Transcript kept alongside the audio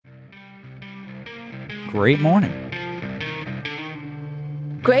great morning.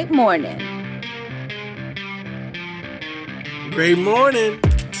 Great morning. Great morning.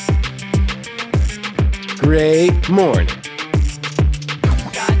 Great morning.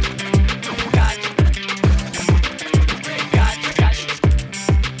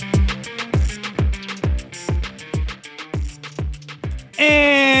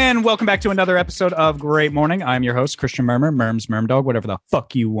 And welcome back to another episode of Great Morning. I'm your host, Christian Murmur, Merms, Mermdog, whatever the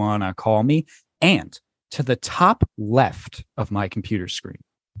fuck you want to call me. And to the top left of my computer screen,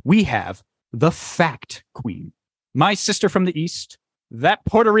 we have the Fact Queen, my sister from the East, that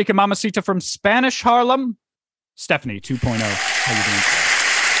Puerto Rican mamacita from Spanish Harlem, Stephanie 2.0. How you doing today?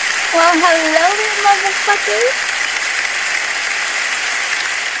 Well, hello there, motherfuckers.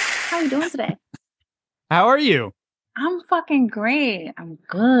 How you doing today? How are you? I'm fucking great. I'm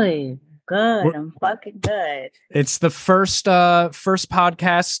good. I'm fucking good. It's the first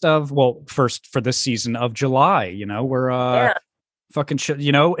podcast of, first for this season of July. You know, we're fucking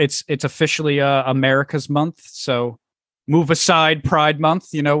it's officially America's month. So move aside Pride Month.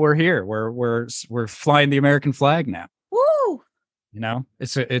 You know, we're here. We're flying the American flag now. Woo! You know,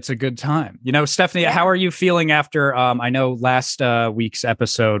 it's a good time. You know, Stephanie, How are you feeling after? I know last week's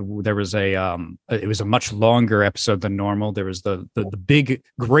episode there was it was a much longer episode than normal. There was the big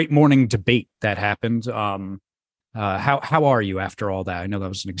Great Morning debate that happened. How are you after all that? I know that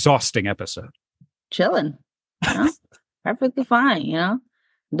was an exhausting episode. Chilling, you know? Perfectly fine. You know,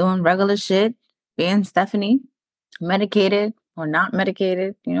 doing regular shit, being Stephanie, medicated or not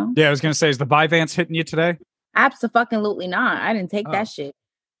medicated. You know. Yeah, I was gonna say, is the Vyvanse hitting you today? Absolutely not. I didn't take that shit.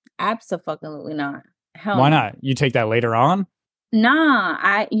 Absolutely not. Hell Why no. not? You take that later on?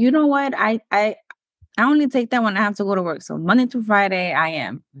 Nah, you know what? I only take that when I have to go to work. So Monday through Friday, I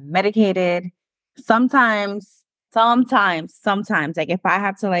am medicated. Sometimes, like if I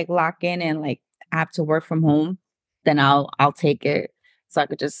have to like lock in and like I have to work from home, then I'll take it so I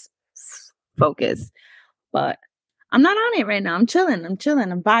could just focus. But I'm not on it right now. I'm chilling. I'm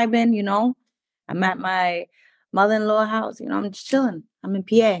vibing, you know. I'm at my mother-in-law house. You know, I'm just chilling. I'm in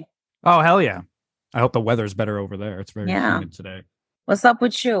PA. Oh, hell yeah. I hope the weather's better over there. It's very humid today. What's up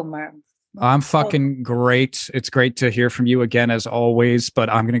with you, Merv? I'm fucking great. It's great to hear from you again, as always. But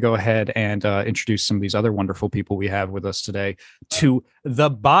I'm going to go ahead and introduce some of these other wonderful people we have with us today. To the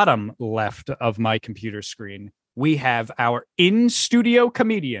bottom left of my computer screen, we have our in-studio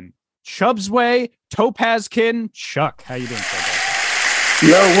comedian, Chubbsway Topazkin Chuck. How you doing, Chuck?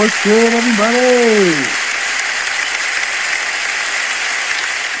 Yo, what's good, everybody?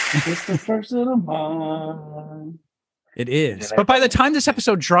 It's the first of the month. It is. But by the time this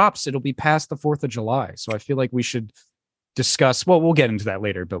episode drops, it'll be past the 4th of July. So I feel like we should discuss, we'll get into that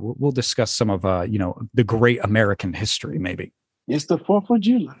later, but we'll discuss some of, the great American history, maybe. It's the 4th of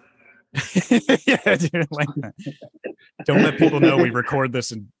July. Yeah, dude, like that. Don't let people know we record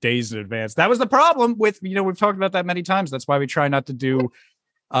this in days in advance. That was the problem with, we've talked about that many times. That's why we try not to do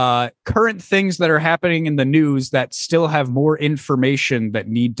current things that are happening in the news that still have more information that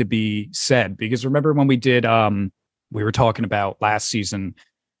need to be said. Because remember when we did, we were talking about last season,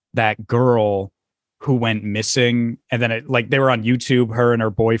 that girl who went missing, and then they were on YouTube, her and her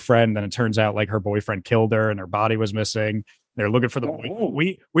boyfriend, and it turns out like her boyfriend killed her and her body was missing. They're looking for the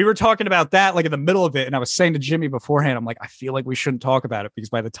we were talking about that like in the middle of it, and I was saying to Jimmy beforehand, I'm like, I feel like we shouldn't talk about it because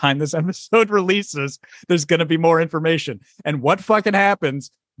by the time this episode releases, there's going to be more information. And what fucking happens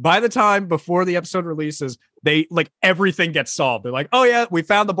by the time before the episode releases, they everything gets solved. They're like, oh yeah, we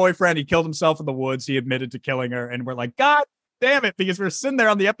found the boyfriend. He killed himself in the woods. He admitted to killing her. And we're like, God damn it, because we're sitting there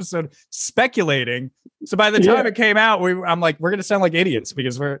on the episode speculating. So by the time it came out, I'm like, we're going to sound like idiots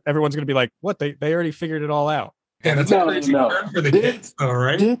because everyone's going to be like, what? They already figured it all out. Yeah, that's a crazy turn for the kids, though,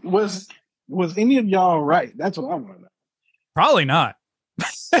 right? Was any of y'all right? That's what I want to know. Probably not.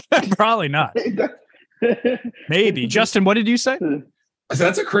 Probably not. Maybe. Justin, what did you say? So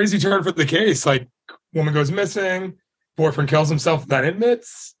that's a crazy turn for the case. Like, woman goes missing, boyfriend kills himself, then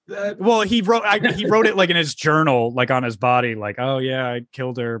admits that. Well, he wrote it like in his journal, like on his body, like, oh yeah, I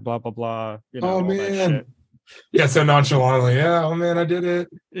killed her, blah blah blah. Oh man. Yeah, so nonchalantly. Yeah, oh man, I did it.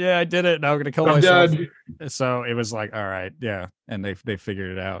 Yeah, I did it. Now I'm gonna kill myself. Dead. So it was like, all right, yeah, and they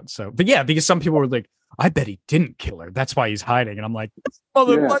figured it out. So, but yeah, because some people were like, I bet he didn't kill her. That's why he's hiding. And I'm like,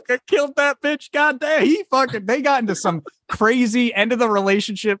 motherfucker killed that bitch. God damn, they got into some crazy end of the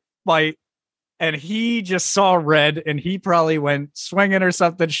relationship fight, and he just saw red, and he probably went swinging or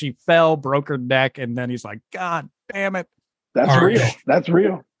something. She fell, broke her neck, and then he's like, God damn it. That's real. That's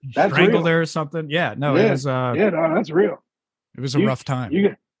real. That's strangled real. her or something. Yeah, no, it was no, that's real. It was a rough time.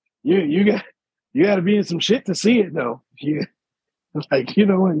 You got to be in some shit to see it though. You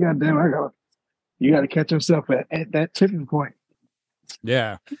know what? Goddamn, You got to catch yourself at that tipping point.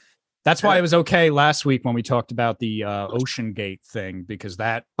 Yeah. That's why it was okay last week when we talked about the Ocean Gate thing, because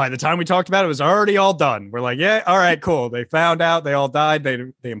that by the time we talked about it, it was already all done. We're like, yeah, all right, cool. They found out they all died. They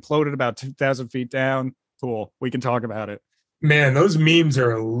imploded about 2,000 feet down. Cool. We can talk about it. Man, those memes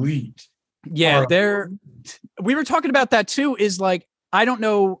are elite. Yeah, we were talking about that too, is like, I don't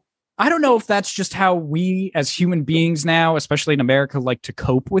know if that's just how we as human beings now, especially in America, like to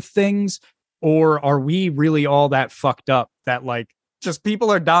cope with things, or are we really all that fucked up that like just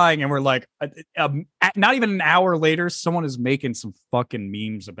people are dying and we're like, not even an hour later, someone is making some fucking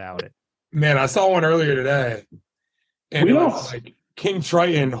memes about it. Man, I saw one earlier today, and it was like King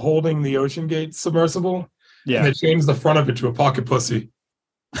Triton holding the Ocean Gate submersible. Yeah, and they changed the front of it to a pocket pussy.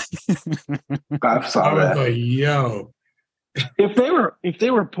 I saw that. Like, yo, if they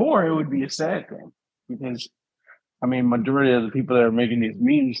were poor, it would be a sad thing, because I mean, majority of the people that are making these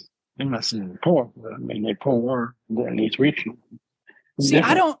memes, they're not saying poor. I mean, they're poor. Their needs reaching. See,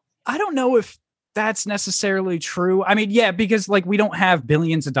 I don't know if that's necessarily true. I mean, yeah, because like we don't have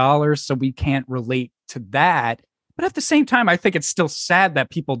billions of dollars, so we can't relate to that. But at the same time, I think it's still sad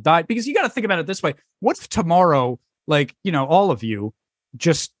that people died, because you got to think about it this way. What if tomorrow, like, you know, all of you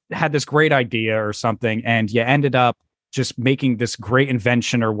just had this great idea or something, and you ended up just making this great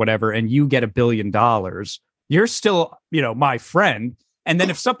invention or whatever, and you get $1 billion. You're still, you know, my friend. And then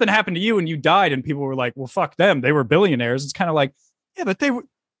if something happened to you and you died and people were like, well, fuck them, they were billionaires. It's kind of like, yeah, but they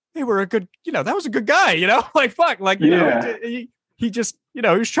were a good, you know, that was a good guy, you know, like, fuck, like, you know, he just, you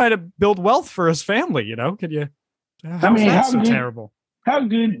know, he was trying to build wealth for his family, you know, could you, how terrible? How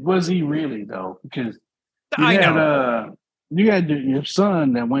good was he really though? Because you had your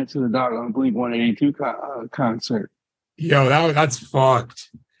son that went to the Dog on Blink-182 concert. Yo, that's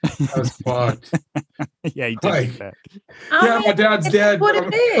fucked. That was fucked. Yeah, he did that. Yeah, my dad's dead. What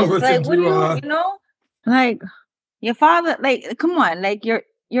it is, like, what do you know, like your father, like, come on, like you're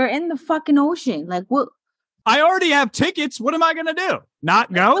in the fucking ocean, like what? I already have tickets. What am I gonna do?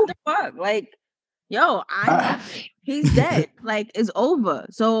 Not go? What the fuck, like, yo, he's dead. Like, it's over.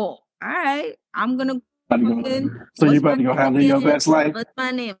 So, all right, I'm gonna. So you about to go have your best life? What's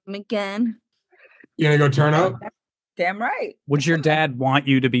my name again? You gonna go turn up? Damn right. Would your dad want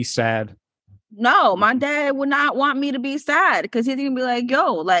you to be sad? No, my dad would not want me to be sad, because he's gonna be like,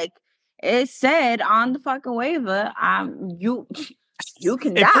 yo, like it said on the fucking waiver, you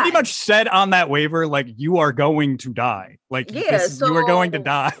can die. It pretty much said on that waiver, like, you are going to die. Like, yeah, you are going to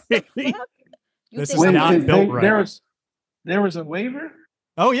die. This is not built right. There was a waiver?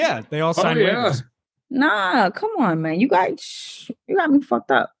 Oh yeah, they all signed waivers. Nah, come on, man. You got me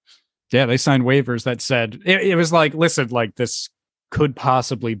fucked up. Yeah, they signed waivers that said it was like, listen, like, this could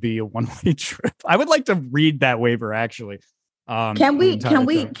possibly be a one-way trip. I would like to read that waiver actually. Can we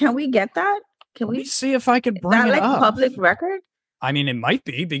get that? Can we see if I can bring it up? Public record? I mean, it might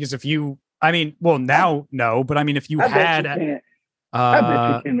be, because if you, I mean, well, now no, but I mean, if you had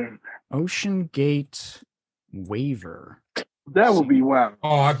Ocean Gate waiver, that would be wild.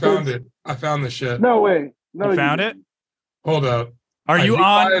 Oh, I found it. I found the shit. No way. No, you found it? Hold up.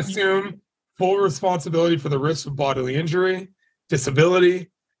 I assume full responsibility for the risk of bodily injury,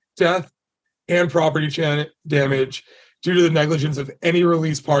 disability, death, and property damage due to the negligence of any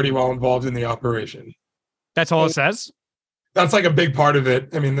release party while involved in the operation. That's all it says? That's like a big part of it.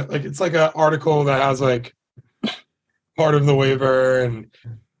 I mean, like, it's like an article that has like part of the waiver and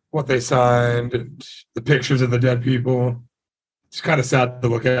what they signed and the pictures of the dead people. It's kind of sad to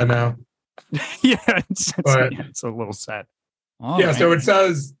look at now. Yeah, it's a little sad. All yeah, right. So it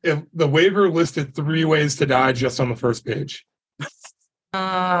says the waiver listed 3 ways to die just on the first page.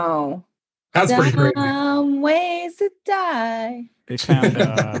 Oh, that's pretty great. Ways to die. They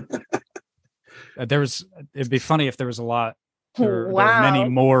found it'd be funny if there was a lot. There were many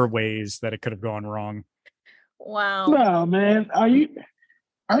more ways that it could have gone wrong. Wow. No, man.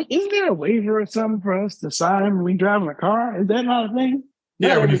 Is there a waiver or something for us to sign when we drive in a car? Is that not a thing?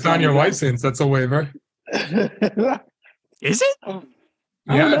 Yeah, when you sign your license, that's a waiver. Is it?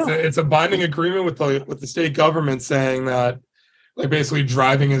 Yeah, it's a binding agreement with the state government saying that, like, basically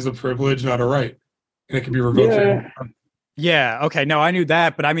driving is a privilege, not a right, and it can be revoked. Yeah. Okay. No, I knew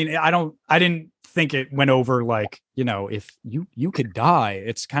that, but I mean, I didn't think it went over, like, you know, if you could die.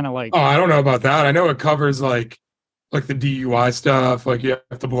 It's kind of like, oh, I don't know about that. I know it covers like the DUI stuff. Like, you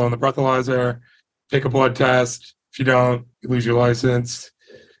have to blow on the breathalyzer, take a blood test. If you don't, you lose your license.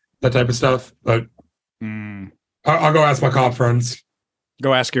 That type of stuff. But I'll go ask my cop friends.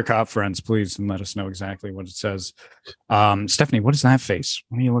 Go ask your cop friends, please, and let us know exactly what it says. Stephanie, what is that face?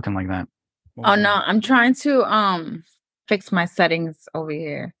 Why are you looking like that? Oh no, I'm trying to fix my settings over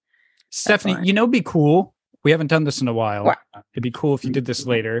here. Stephanie, why. it'd be cool. We haven't done this in a while. What? It'd be cool if you did this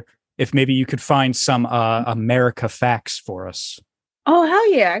later. If maybe you could find some America facts for us. Oh,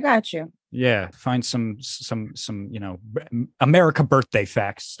 hell yeah. I got you. Yeah, find some America birthday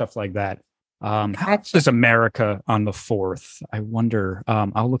facts, stuff like that. How Gotcha. is America on the 4th? I wonder.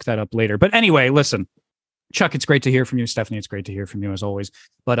 I'll look that up later. But anyway, listen, Chuck, it's great to hear from you. Stephanie, it's great to hear from you as always.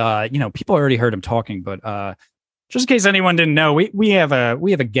 But people already heard him talking. But just in case anyone didn't know, we have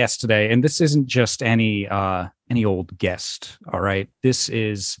a guest today, and this isn't just any old guest. All right, this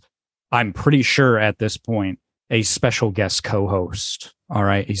is, I'm pretty sure at this point, a special guest co-host. All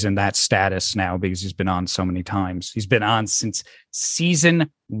right, he's in that status now because he's been on so many times. He's been on since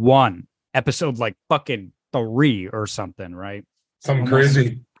season 1, episode like fucking 3 or something, right? Something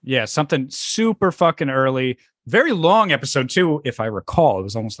crazy. Yeah, something super fucking early. Very long episode too, if I recall. It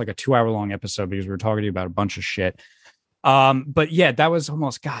was almost like a 2-hour long episode because we were talking to you about a bunch of shit. But yeah, that was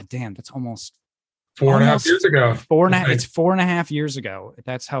almost, goddamn, that's almost 4.5 years ago. It's 4.5 years ago.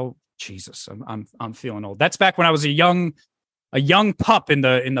 That's how, Jesus, I'm feeling old. That's back when I was a young pup in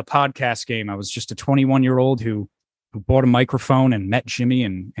the podcast game. I was just a 21-year-old who bought a microphone and met Jimmy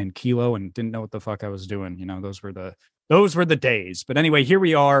and Kilo and didn't know what the fuck I was doing. Those were the days. But anyway, here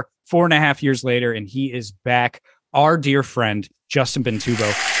we are 4.5 years later, and he is back. Our dear friend, Justin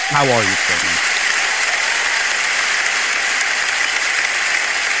Bentubo. How are you, friend?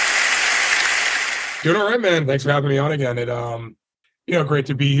 Doing all right, man. Thanks for having me on again. Great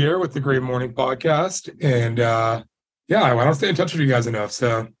to be here with the Great Morning Podcast. And I don't stay in touch with you guys enough.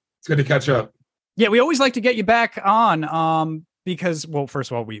 So it's good to catch up. Yeah, we always like to get you back on because, well,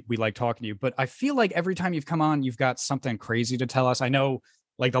 first of all, we like talking to you, but I feel like every time you've come on, you've got something crazy to tell us. I know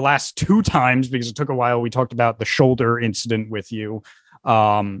like the last 2 times, because it took a while, we talked about the shoulder incident with you.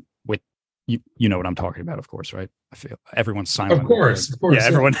 With you know what I'm talking about, of course, right? I feel everyone's silent. Of course.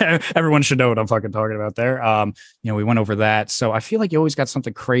 Yeah, everyone should know what I'm fucking talking about there. We went over that. So I feel like you always got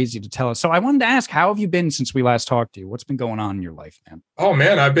something crazy to tell us. So I wanted to ask, how have you been since we last talked to you? What's been going on in your life, man? Oh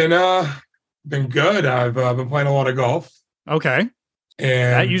man, I've been good. I've been playing a lot of golf. Okay.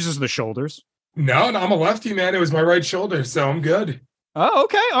 And that uses the shoulders. No, I'm a lefty, man. It was my right shoulder, so I'm good. Oh,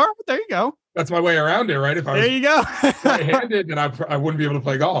 okay. All right. There you go. That's my way around it, right? If I was there you go. right-handed, then I wouldn't be able to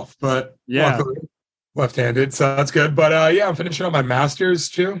play golf. But yeah, luckily, left-handed, so that's good. But I'm finishing up my master's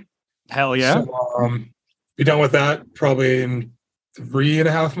too. Hell yeah. So, be done with that probably in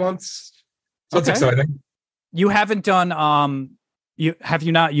 3.5 months. So that's exciting. You haven't done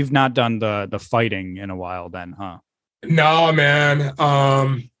you've not done the fighting in a while then, huh? No, man.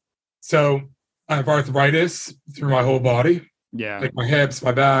 So I have arthritis through my whole body. Yeah. Like my hips,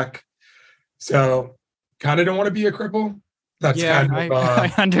 my back. So kind of don't want to be a cripple. That's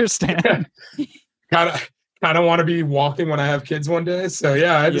I understand. kind of want to be walking when I have kids one day. So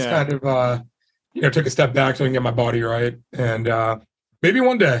I just kind of took a step back so I can get my body right. And maybe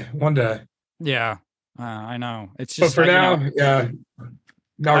one day. Yeah. I know. It's just, but for now,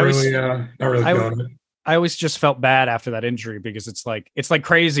 not really feeling it. I always just felt bad after that injury because it's like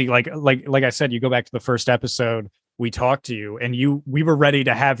crazy. Like I said, you go back to the first episode, we talked to you and we were ready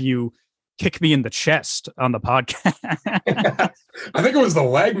to have you kick me in the chest on the podcast. I think it was the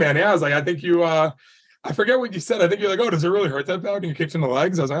leg, man. Yeah. I was like, I think you, I forget what you said. I think you're like, oh, does it really hurt that bad? And you kicked in the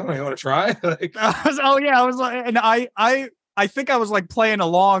legs. I was like, I don't know, you want to try? I was like, and I think I was like playing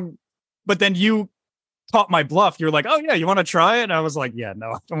along, but then you caught my bluff. You're like, oh yeah, you want to try it? And I was like, yeah,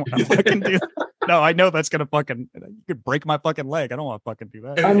 no, I don't want to fucking do that. No, I know that's gonna fucking, you could break my fucking leg. I don't want to fucking do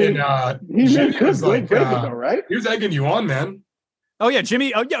that. He was like, though, right? He was egging you on, man. Oh yeah,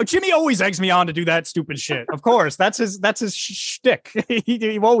 Jimmy. Oh yeah, Jimmy always eggs me on to do that stupid shit. Of course, that's his shtick.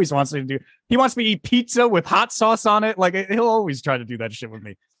 he always wants me to do. He wants me to eat pizza with hot sauce on it. Like he'll always try to do that shit with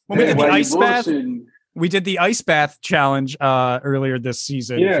me. When we did the ice bath, we did the ice bath challenge earlier this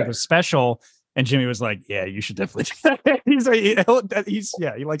season for the special. And Jimmy was like, "Yeah, you should definitely." He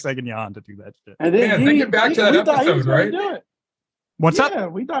likes egging you on to do that shit. And then thinking back to that episode, right? What's up? Yeah,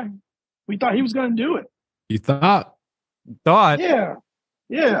 we thought he was going to do it. You thought? Yeah.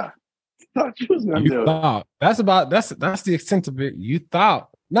 Thought she was going to do it. That's the extent of it. You thought?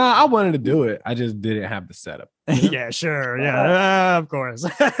 Nah, I wanted to do it. I just didn't have the setup. Yeah, sure. Yeah, of course.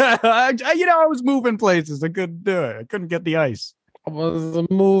 I was moving places. I couldn't do it. I couldn't get the ice. I was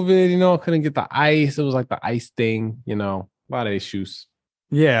moving, couldn't get the ice. It was like the ice thing, a lot of issues.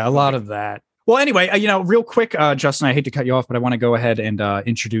 Yeah, a lot of that. Well, anyway, real quick, Justin, I hate to cut you off, but I want to go ahead and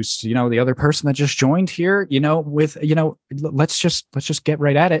introduce, the other person that just joined here, let's just get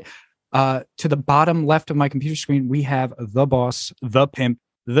right at it. To the bottom left of my computer screen, we have the boss, the pimp,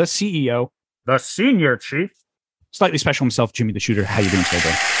 the CEO, the senior chief, slightly special himself, Jimmy the Shooter. How you doing today,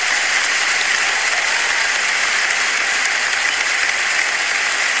 bro?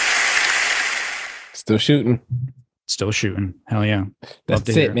 Still shooting. Still shooting. Hell yeah. That's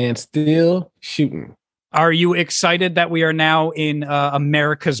it, man. Still shooting. Are you excited that we are now in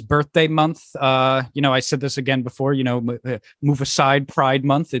America's birthday month? I said this again before, move aside Pride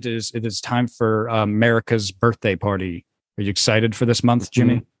Month. It is time for America's birthday party. Are you excited for this month,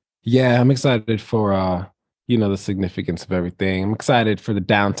 Jimmy? Yeah, I'm excited for, the significance of everything. I'm excited for the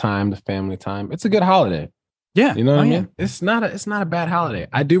downtime, the family time. It's a good holiday. Yeah. You know what I mean? Yeah. It's not a bad holiday.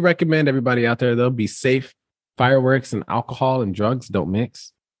 I do recommend everybody out there, though, be safe. Fireworks and alcohol and drugs don't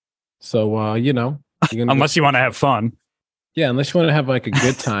mix. So, unless you want to have fun. Yeah, unless you want to have like a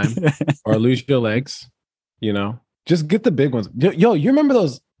good time or lose your legs, just get the big ones. Yo, you remember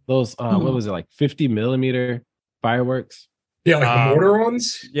those what was it, like 50 millimeter fireworks? Yeah, like the mortar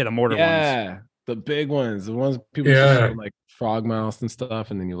ones? Yeah, the mortar ones. Yeah, the big ones. The ones people show, like frog mouths and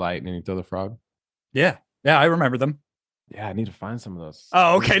stuff, and then you light and then you throw the frog. Yeah, I remember them. Yeah, I need to find some of those.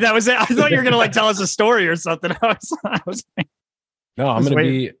 Oh, okay. That was it. I thought you were gonna tell us a story or something. I was No, I'm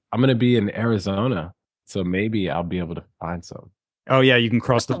gonna be in Arizona, so maybe I'll be able to find some. Oh yeah, you can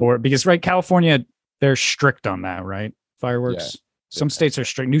cross the border because California, they're strict on that, right? Fireworks. Yeah. Some states are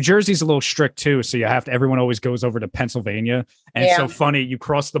strict. New Jersey's a little strict too, so everyone always goes over to Pennsylvania, and it's so funny. You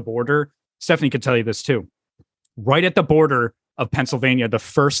cross the border. Stephanie could tell you this too. Right at the border of Pennsylvania, the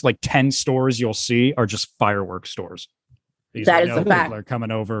first 10 stores you'll see are just fireworks stores. That is a fact. People are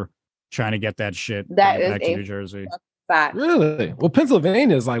coming over trying to get that shit back to New Jersey. Fact. Really? Well,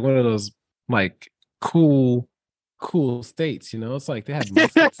 Pennsylvania is like one of those cool states. It's like they have.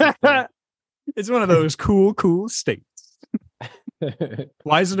 It's one of those cool states.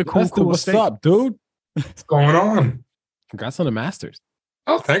 Why is it a cool state? What's up, dude? What's going on? Congrats on the Masters.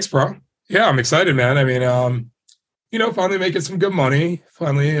 Oh, thanks, bro. Yeah, I'm excited, man. I mean, finally making some good money.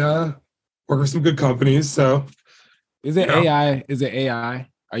 Finally, work with some good companies. So, is it AI? Is it AI?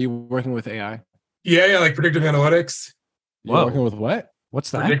 Are you working with AI? Yeah, like predictive analytics. You're working with what?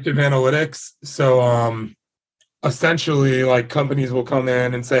 What's that? Predictive analytics. So, essentially, companies will come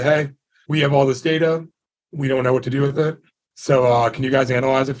in and say, "Hey, we have all this data. We don't know what to do with it. So, can you guys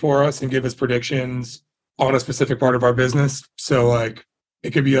analyze it for us and give us predictions on a specific part of our business?" So,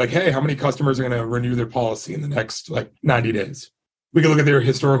 it could be hey, how many customers are going to renew their policy in the next 90 days? We can look at their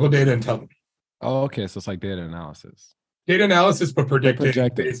historical data and tell them. Oh, okay. So it's like data analysis. Data analysis, but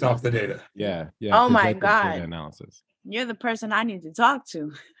projected based off the data. Yeah. Oh my God. Data analysis. You're the person I need to talk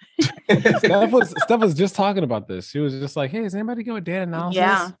to. Steph was just talking about this. She was just like, "Hey, is anybody good with data analysis?"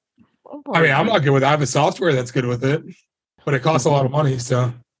 Yeah. I mean, I'm not good with it. I have a software that's good with it, but it costs a lot of money.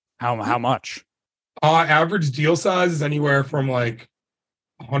 So how much? Average deal size is anywhere from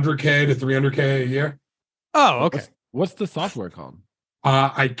 $100K to $300K a year. Oh, okay. What's the software called?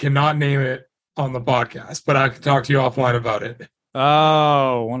 I cannot name it on the podcast, but I can talk to you offline about it.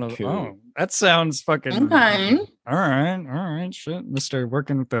 Oh, Cool. Oh, that sounds fucking okay. All right, shit, Mr.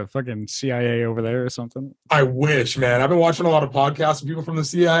 Working with the fucking CIA over there or something. I wish, man. I've been watching a lot of podcasts with people from the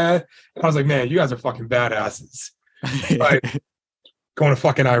CIA, and I was like, man, you guys are fucking badasses. Going to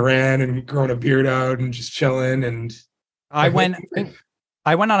fucking Iran and growing a beard out and just chilling. And I went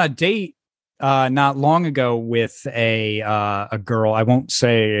on a date not long ago with a girl. I won't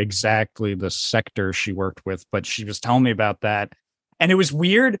say exactly the sector she worked with, but she was telling me about that. And it was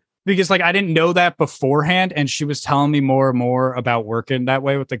weird because I didn't know that beforehand. And she was telling me more and more about working that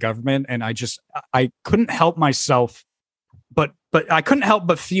way with the government. And I couldn't help myself, but I couldn't help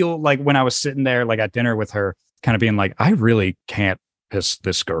but feel when I was sitting there, at dinner with her, kind of being I really can't piss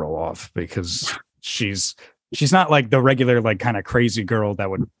this girl off because she's not the regular, kind of crazy girl that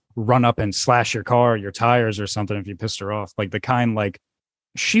would run up and slash your car or your tires or something if you pissed her off. The kind,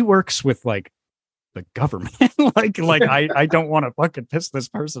 she works with the government. I don't want to fucking piss this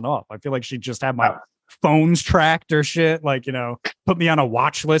person off. I feel she'd just have my phones tracked or shit. Put me on a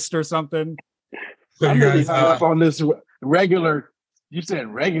watch list or something. So I'm you really guys, hung up on this regular. You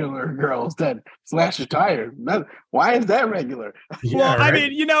said regular girls that slash your tires. Why is that regular? Yeah, well, right? I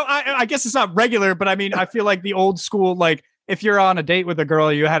mean, I guess it's not regular, but I mean, I feel the old school, if you're on a date with a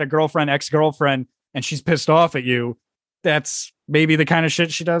girl, you had a girlfriend, ex-girlfriend, and she's pissed off at you, that's maybe the kind of shit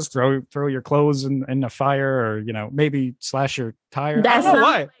she does. Throw your clothes in the fire, or maybe slash your tire. That's I don't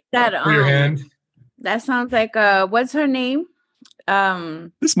know why. For your hand. That sounds like what's her name?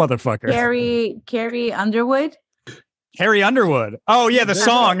 This motherfucker. Carrie Underwood. Carrie Underwood. Oh yeah, the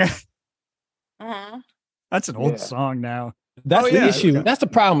song. Uh-huh. That's an old song now. That's the issue. That's the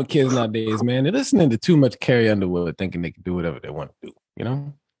problem with kids nowadays, man. They're listening to too much Carrie Underwood, thinking they can do whatever they want to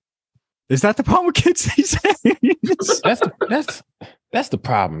do. Is that the problem with kids these days? That's the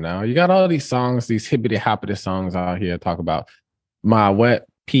problem now. You got all these songs, these hippity hoppity songs out here talk about my wet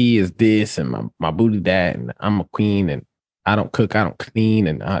pee is this and my booty that, and I'm a queen and I don't cook, I don't clean,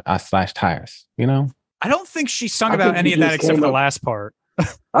 and I slash tires, you know? I don't think she sung about any of that except for the last part.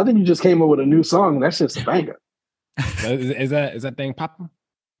 I think you just came up with a new song. That's just a banger. Is that thing popping?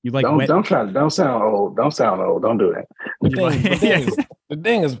 You like don't sound old. Don't sound old. Don't do that. The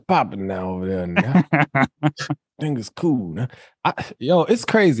thing is popping now over there. Now. Thing is cool. It's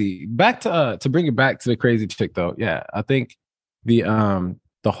crazy. Back to bring it back to the crazy chick though. Yeah, I think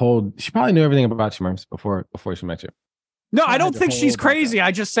the whole, she probably knew everything about you, Merms, before she met you. No, I don't think she's crazy.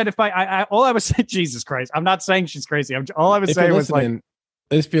 I just said all I was saying, Jesus Christ, I'm not saying she's crazy. All I was saying was like,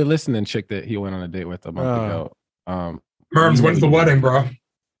 if you're listening, chick that he went on a date with a month ago. Merms, when's the wedding, bro?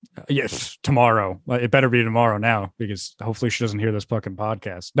 Yes, tomorrow. It better be tomorrow now, because hopefully she doesn't hear this fucking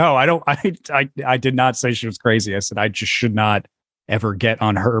podcast. No, I don't. I did not say she was crazy. I said I just should not ever get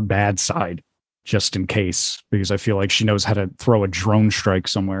on her bad side, just in case, because I feel like she knows how to throw a drone strike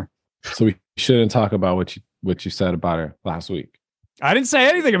somewhere. So we shouldn't talk about what you said about her last week. I didn't say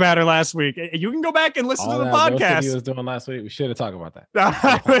anything about her last week. You can go back and listen to the podcast. You was doing last week. We should have talked about that.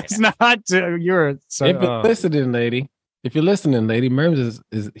 No, it's not. You're so. If you're listening, lady. If you're listening, lady, Merms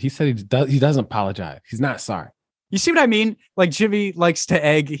is he said he doesn't apologize. He's not sorry. You see what I mean? Like Jimmy likes to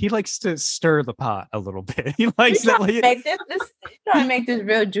egg. He likes to stir the pot a little bit. He likes to trying to make this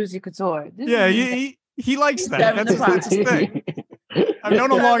real juicy couture. He likes that. That's his thing. I've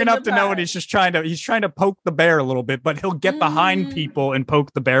known him long enough to know, and he's trying to poke the bear a little bit, but he'll get behind people and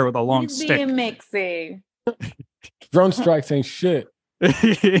poke the bear with a long stick. Being mixy. Drone strikes ain't shit.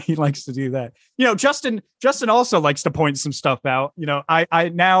 He likes to do that. Justin also likes to point some stuff out.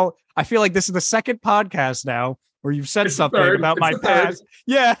 I feel like this is the second podcast now where you've said something about my past.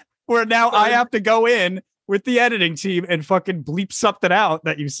 Yeah, where now I have to go in with the editing team and fucking bleep something out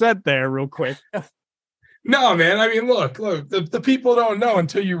that you said there real quick. No, man. I mean, look, the people don't know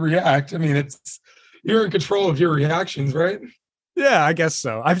until you react. I mean, you're in control of your reactions, right? Yeah, I guess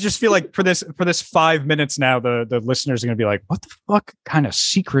so. I just feel like for this 5 minutes now, the listeners are going to be like, what the fuck kind of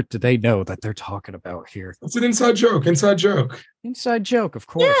secret do they know that they're talking about here? It's an inside joke. Inside joke, of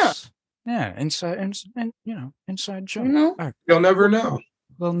course. Yeah, inside joke. Right. You'll never know.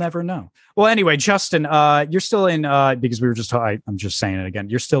 We'll never know. Well, anyway, Justin, you're still in, because we were just talking, I'm just saying it again.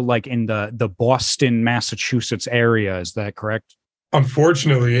 You're still like in the Boston, Massachusetts area. Is that correct?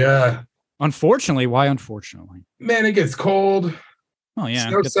 Unfortunately, yeah. Unfortunately? Why unfortunately? Man, it gets cold. Oh, yeah.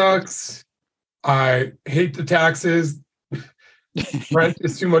 Snow sucks. I hate the taxes. Rent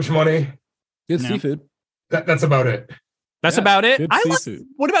is too much money. Good seafood. That's about it. That's about it? Seafood.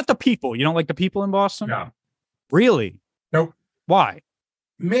 What about the people? You don't like the people in Boston? No. Really? Nope. Why?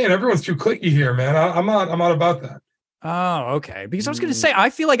 Man, everyone's too cliquey here, man. I'm not about that. Oh, okay. Because I was going to say,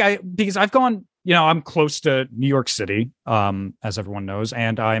 I feel like because I've gone, I'm close to New York City, as everyone knows,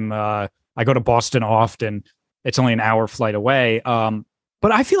 and I go to Boston often. It's only an hour flight away.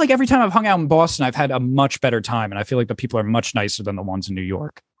 But I feel like every time I've hung out in Boston, I've had a much better time. And I feel like the people are much nicer than the ones in New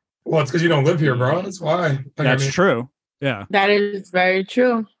York. Well, it's because you don't live here, bro. That's why. That's true. Yeah. That is very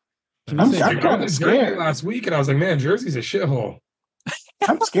true. I'm kind of scared. Last week, and I was like, man, Jersey's a shithole.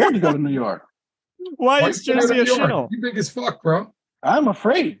 I'm scared to go to New York. Why is Jersey a shithole? You big as fuck, bro. I'm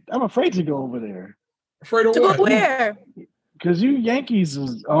afraid to go over there. Afraid of to what? go where? Because you Yankees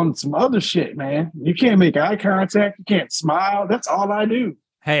is on some other shit, man. You can't make eye contact. You can't smile. That's all I do.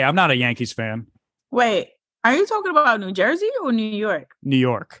 Hey, I'm not a Yankees fan. Wait, are you talking about New Jersey or New York? New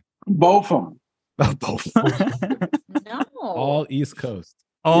York. Both of them. Both. No. All East Coast.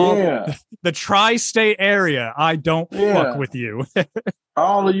 The tri-state area. I don't fuck with you.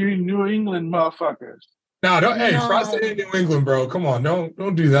 All of you New England motherfuckers. No, don't. Hey, tri-state New England, bro. Come on,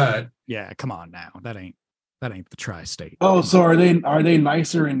 don't do that. Yeah, come on now. That ain't the tri-state. Oh, so are they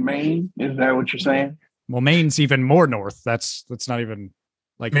nicer in Maine? Is that what you're saying? Well, Maine's even more north. That's not even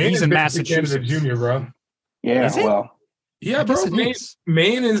like Maine he's is in Massachusetts. Massachusetts. Junior, bro. Yeah, well. Yeah, bro.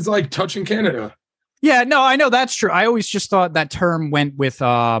 Maine is like touching Canada. Yeah, no, I know that's true. I always just thought that term went with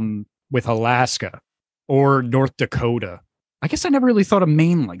Alaska or North Dakota. I guess I never really thought of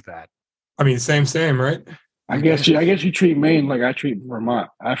Maine like that. I mean, same, right? I guess you treat Maine like I treat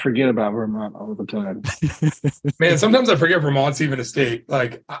Vermont. I forget about Vermont all the time. Man, sometimes I forget Vermont's even a state.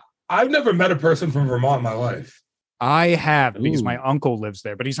 Like, I've never met a person from Vermont in my life. I have, because my uncle lives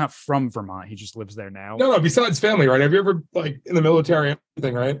there, but he's not from Vermont. He just lives there now. No, besides family, right? Have you ever, like, in the military and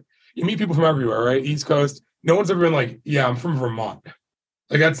everything, right? You meet people from everywhere, right? East Coast. No one's ever been like, yeah, I'm from Vermont.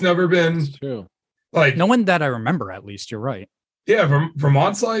 Like, that's never been... That's true. Like, no one that I remember, at least. You're right. Yeah,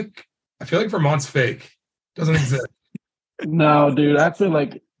 Vermont's like... I feel like Vermont's fake. Doesn't exist. No, dude. I feel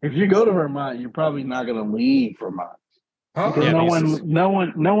like if you go to Vermont, you're probably not going to leave Vermont. Oh, Because Yeah,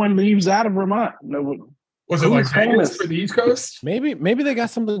 no one leaves out of Vermont. No one. was it like Who's Vegas famous? for the East Coast? Maybe they got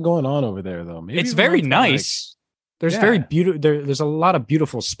something going on over there though. Maybe it's very Vermont's got, like, nice. There's very Yeah. beautiful. There's a lot of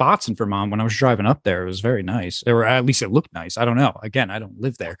beautiful spots in Vermont. When I was driving up there, it was very nice, or at least it looked nice. I don't know. Again, I don't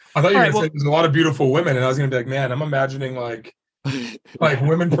live there. I thought you were All going right, to say there's a lot of beautiful women, and I was going to be like, man, I'm imagining like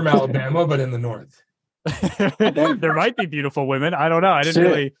women from Alabama, but in the north. There might be beautiful women. I don't know. I didn't Shit.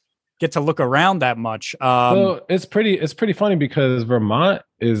 really get to look around that much. So it's pretty funny because Vermont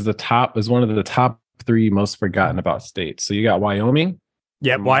is one of the top 3 most forgotten about states. So you got Wyoming.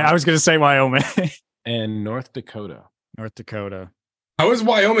 Yeah, why I was going to say Wyoming, and North Dakota. North Dakota. How is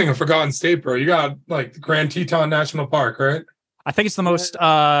Wyoming a forgotten state, bro? You got like the Grand Teton National Park, right? I think it's the most.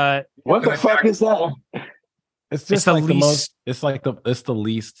 What the fuck is that? It's just the like the most. least It's the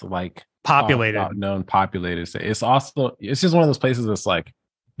least like populated. known populated state. It's just one of those places that's like,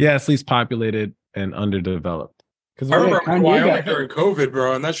 yeah, it's least populated and underdeveloped. Because I remember Kanye Wyoming got- during COVID,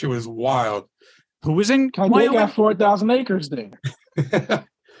 bro, and that shit was wild. Who was in Kanye Wyoming? got 4,000 acres there. you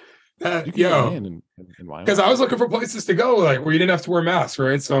can Yo, land in Wyoming. because I was looking for places to go, like where you didn't have to wear masks,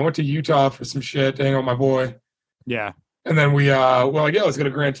 right? So I went to Utah for some shit to hang out with my boy. Yeah. And then we we're like, yeah, let's go to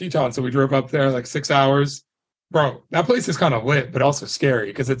Grand Teton. So we drove up there like 6 hours. Bro, that place is kind of lit, but also scary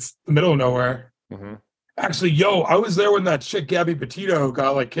because it's the middle of nowhere. Mhm. Actually, yo, I was there when that chick Gabby Petito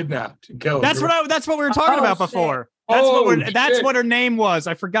got like kidnapped and killed. That's what we were talking Oh, about shit. before. Oh, That's shit. what her name was.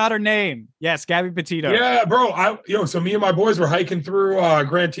 I forgot her name. Yes, Gabby Petito. Yeah, bro. So me and my boys were hiking through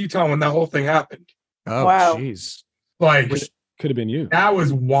Grand Teton when that whole thing happened. Oh, Wow. jeez. Like Could have been you. that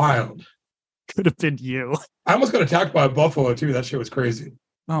was wild. Could have been you. I almost got attacked by a buffalo too. That shit was crazy.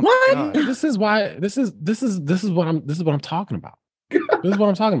 Oh, What? my God. This is why this is what I'm talking about. This is what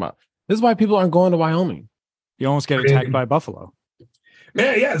I'm talking about. This is why people aren't going to Wyoming. You almost get attacked by a buffalo.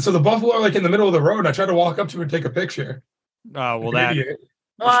 Man, yeah. So the buffalo are like in the middle of the road. And I tried to walk up to it and take a picture. Oh, well, An that. idiot.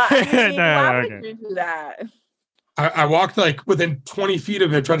 Well, I mean, No, why okay. would you do that? I walked like within 20 feet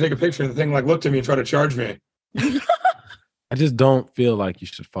of it trying to take a picture. And the thing like looked at me and tried to charge me. I just don't feel like you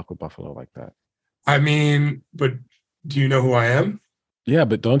should fuck with buffalo like that. I mean, but do you know who I am? Yeah,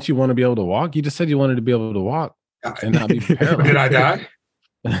 but don't you want to be able to walk? You just said you wanted to be able to walk and not be paralyzed. Did I die?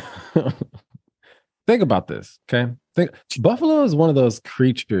 Think about this, okay? Buffalo is one of those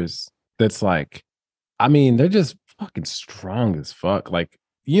creatures that's like, I mean, they're just fucking strong as fuck. Like,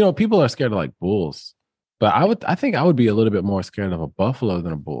 people are scared of like bulls, but I think I would be a little bit more scared of a buffalo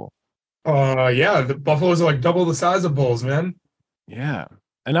than a bull. Yeah, the buffaloes are like double the size of bulls, man. Yeah,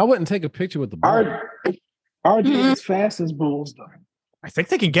 and I wouldn't take a picture with the bull. Are they as fast as bulls though? I think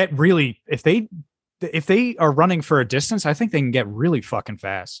they can get really, if they are running for a distance, I think they can get really fucking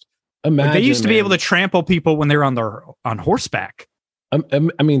fast. Like, they used to be able to trample people when they're on horseback.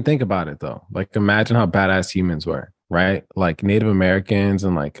 I mean, think about it though. Like, imagine how badass humans were, right? Like Native Americans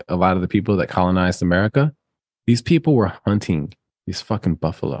and like a lot of the people that colonized America. These people were hunting these fucking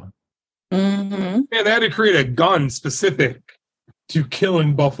buffalo. Mm-hmm. Man, they had to create a gun specific to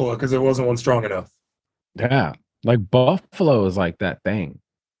killing buffalo because there wasn't one strong enough. Yeah, like buffalo is like that thing.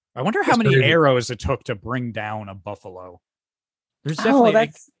 I wonder how That's many crazy. arrows it took to bring down a buffalo. There's Oh, definitely,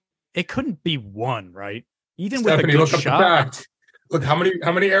 that's it couldn't be one, right? Even Stephanie, with a look good up the shot. fact. Look, how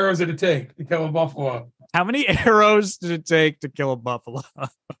many arrows did it take to kill a buffalo? How many arrows did it take to kill a buffalo?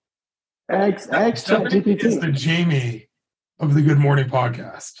 Ask Stephanie is the ChatGPT. Jamie of the Good Morning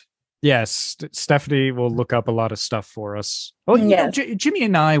Podcast. Yes, Stephanie will look up a lot of stuff for us. Well, Yes. Jimmy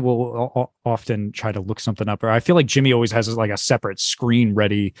and I will often try to look something up. Or I feel like Jimmy always has like a separate screen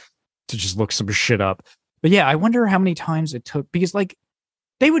ready to just look some shit up. But yeah, I wonder how many times it took, because like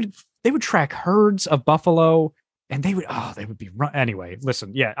they would track herds of buffalo, and they would be run. Anyway,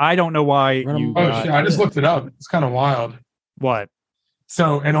 listen, yeah, I don't know why Run 'em you. over. Oh shit! I just looked it up. It's kind of wild. What?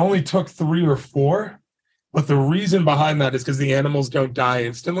 So it only took 3 or 4, but the reason behind that is because the animals don't die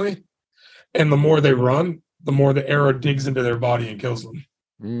instantly, and the more they run, the more the arrow digs into their body and kills them.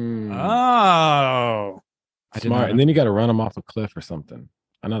 Mm, Oh, I didn't smart. know And then you got to run them off a cliff or something.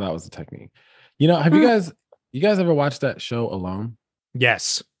 I know that was the technique. Have you guys ever watched that show Alone?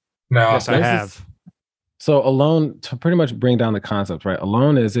 yes, No, yes, I there's have. So Alone, to pretty much bring down the concept, right?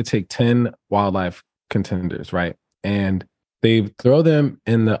 Alone is they take 10 wildlife contenders, right? And they throw them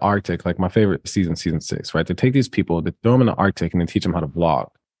in the Arctic, like my favorite season 6, right? They take these people, they throw them in the Arctic and they teach them how to vlog.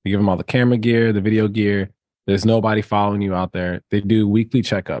 They give them all the camera gear, the video gear. There's nobody following you out there. They do weekly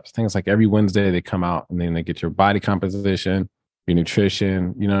checkups. Things like every Wednesday they come out and then they get your body composition, your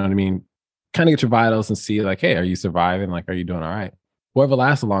nutrition, you know what I mean? Kind of get your vitals and see like, hey, are you surviving? Like, are you doing all right? Whoever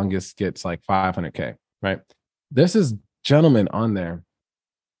lasts the longest gets like 500K, right? There's this gentleman on there.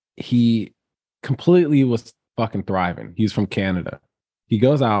 He completely was fucking thriving. He's from Canada. He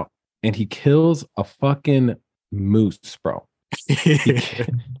goes out and he kills a fucking moose, bro.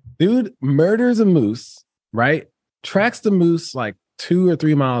 Dude murders a moose, right? Tracks the moose like 2 or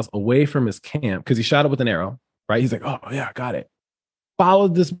 3 miles away from his camp because he shot it with an arrow, right? He's like, oh, yeah, I got it.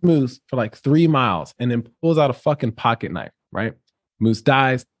 Followed this moose for like 3 miles and then pulls out a fucking pocket knife, right? Moose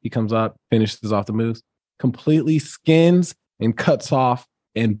dies. He comes up, finishes off the moose, completely skins and cuts off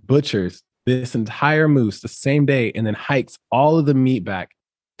and butchers this entire moose the same day and then hikes all of the meat back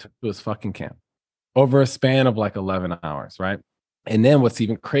to his fucking camp over a span of like 11 hours, right? And then what's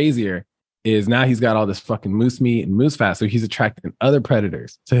even crazier is now he's got all this fucking moose meat and moose fat, so he's attracting other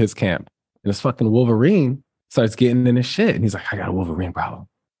predators to his camp. And this fucking Wolverine starts getting in his shit. And he's like, I got a Wolverine problem.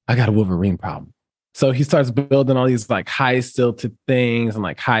 I got a Wolverine problem. So he starts building all these like high stilted things and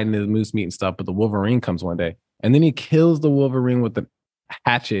like hiding his moose meat and stuff. But the Wolverine comes one day and then he kills the Wolverine with the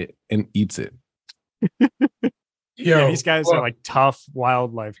hatchet and eats it. Yeah, these guys are like tough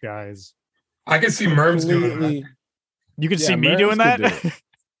wildlife guys. I can see Merms doing that. You can see me doing that?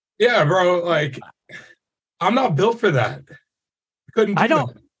 Yeah, bro. Like, I'm not built for that. I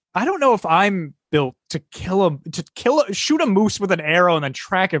don't know if I'm built to shoot a moose with an arrow and then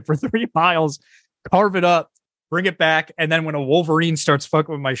track it for 3 miles, carve it up, bring it back, and then when a Wolverine starts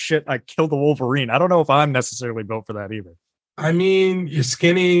fucking with my shit, I kill the Wolverine. I don't know if I'm necessarily built for that either. I mean, you're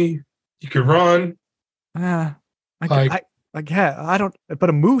skinny, you could run. I don't. But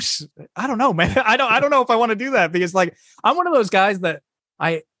a moose, I don't know, man. I don't know if I want to do that because, like, I'm one of those guys that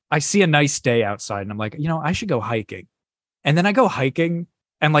I see a nice day outside and I'm like, I should go hiking, and then I go hiking,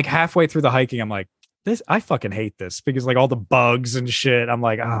 and like halfway through the hiking, I'm like, I fucking hate this because like all the bugs and shit. I'm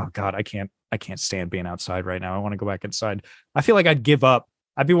like, oh god, I can't stand being outside right now. I want to go back inside. I feel like I'd give up.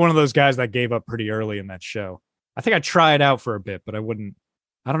 I'd be one of those guys that gave up pretty early in that show. I think I'd try it out for a bit, but I wouldn't.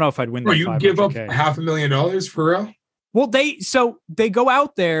 I don't know if I'd win. Bro, you give up $500,000 for real? Well, they go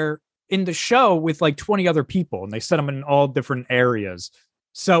out there in the show with like 20 other people and they set them in all different areas.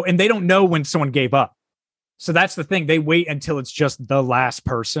 So, and they don't know when someone gave up. So that's the thing. They wait until it's just the last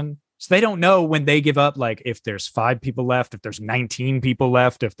person. So they don't know when they give up, like if there's 5 people left, if there's 19 people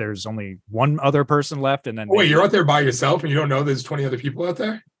left, if there's only one other person left. And then you're out there by yourself and you don't know there's 20 other people out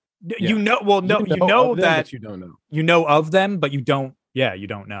there? Yeah. You know that you don't know. You know of them, but you don't. Yeah, you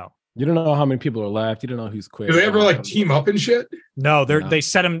don't know. You don't know how many people are left. You don't know who's quit. Do they ever like team up and shit? No, they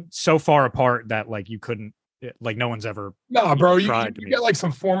set them so far apart that like you couldn't, like no one's ever. No, bro, you get like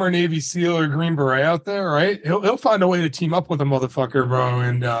some former Navy SEAL or Green Beret out there, right? He'll find a way to team up with a motherfucker, bro,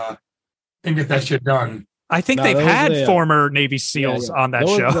 and get that shit done. I think they've had former Navy SEAls on that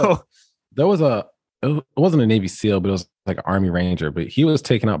show. It wasn't a Navy SEAL, but it was like an Army Ranger, but he was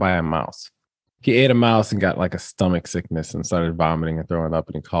taken out by a mouse. He ate a mouse and got like a stomach sickness and started vomiting and throwing up,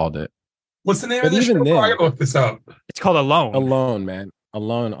 and he called it. What's the name of the show? I gotta look this up. It's called Alone. Alone, man.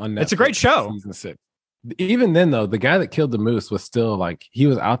 Alone on Netflix. It's a great show. Season 6. Even then, though, the guy that killed the moose was still like, he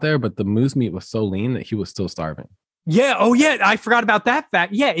was out there, but the moose meat was so lean that he was still starving. Yeah. Oh, yeah. I forgot about that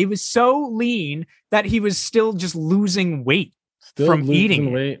fact. Yeah. It was so lean that he was still just losing weight from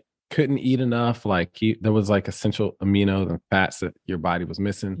eating weight. Couldn't eat enough. Like there was like essential aminos and fats that your body was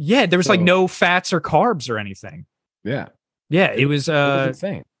missing. Yeah. There was like no fats or carbs or anything. Yeah. Yeah. It was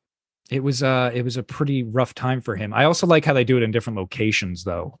insane. It was a pretty rough time for him. I also like how they do it in different locations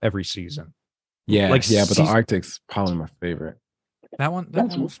though, every season. Yeah. But the Arctic's probably my favorite. That one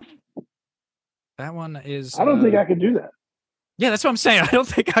is. I don't think I could do that. Yeah, that's what I'm saying. I don't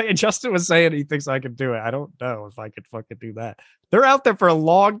think Justin was saying he thinks I could do it. I don't know if I could fucking do that. They're out there for a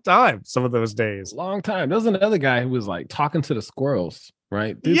long time, some of those days. Long time. There was another guy who was like talking to the squirrels,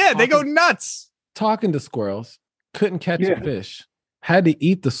 right? They go nuts. Talking to squirrels. Couldn't catch a fish. Had to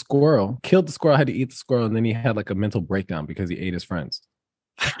eat the squirrel. Killed the squirrel, had to eat the squirrel, and then he had like a mental breakdown because he ate his friends.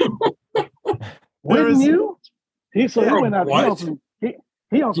 Wouldn't you? He went out.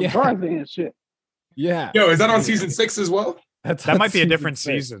 He on some Tarzan and shit. Yeah. Yo, is that on season 6 as well? That might be a different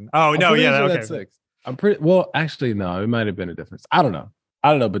season. Oh no, yeah, okay. 6. I'm pretty actually no, it might have been a difference. I don't know,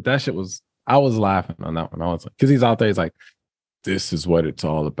 but that shit was. I was laughing on that one. I was like, because he's out there, he's like, "This is what it's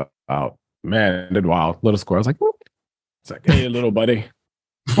all about." Man, it wild little squirrel. I was like, whoop. It's like, hey, little buddy.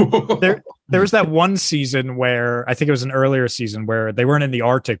 There was that one season where I think it was an earlier season where they weren't in the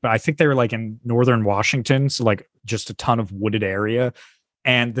Arctic, but I think they were like in northern Washington, so like just a ton of wooded area.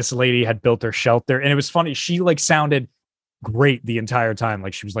 And this lady had built her shelter, and it was funny. She like sounded great the entire time.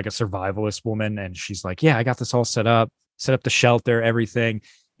 Like she was like a survivalist woman, and she's like, yeah, I got this all set up the shelter, everything.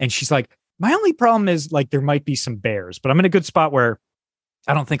 And she's like, my only problem is like there might be some bears, but I'm in a good spot where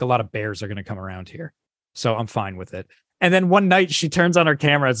I don't think a lot of bears are going to come around here, so I'm fine with it. And then one night she turns on her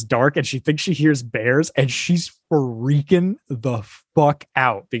camera, it's dark, and she thinks she hears bears, and she's freaking the fuck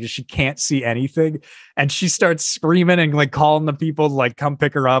out because she can't see anything. And she starts screaming and like calling the people to like come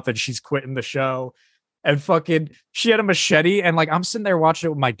pick her up, and she's quitting the show. And fucking, she had a machete, and like I'm sitting there watching it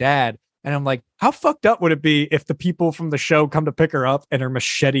with my dad, and I'm like, how fucked up would it be if the people from the show come to pick her up and her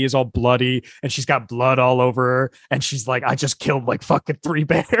machete is all bloody and she's got blood all over her, and she's like, I just killed like fucking 3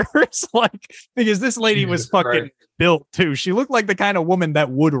 bears. Like, because this lady was fucking built too. She looked like the kind of woman that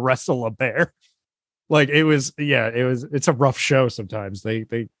would wrestle a bear. Like it's a rough show sometimes. They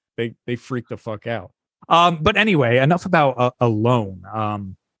freak the fuck out. But anyway, enough about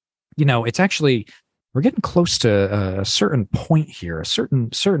Alone. It's actually, we're getting close to a certain point here, a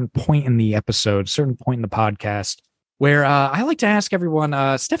certain point in the episode, certain point in the podcast where I like to ask everyone,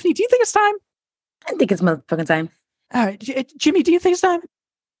 Stephanie, do you think it's time? I think it's motherfucking time. All right, Jimmy, do you think it's time?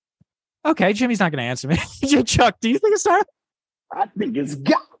 Okay, Jimmy's not going to answer me. Chuck, do you think it's time? I think it's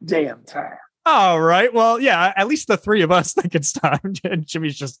goddamn time. All right. Well, yeah, at least the 3 of us think it's time.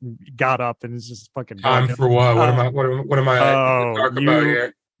 Jimmy's just got up and is just fucking time for what? What am I talk about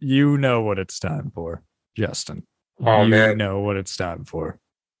here? You know what it's time for, Justin. Oh, man. You know what it's time for.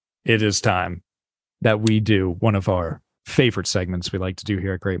 It is time that we do one of our favorite segments we like to do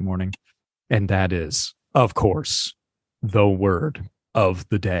here at Great Morning. And that is, of course, the word of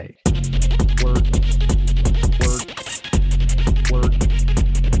the day. Word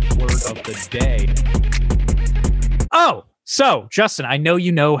of the day. Oh, so Justin, I know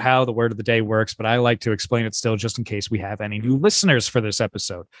you know how the word of the day works, but I like to explain it still just in case we have any new listeners for this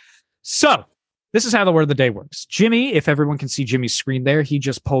episode. So this is how the word of the day works. Jimmy, if everyone can see Jimmy's screen there, he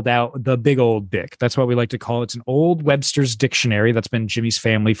just pulled out the big old dick. That's what we like to call it. It's an old Webster's dictionary that's been Jimmy's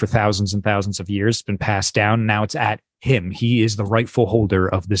family for thousands and thousands of years. It's been passed down. Now it's at him. He is the rightful holder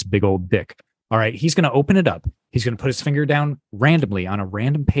of this big old dick. All right, he's going to open it up. He's going to put his finger down randomly on a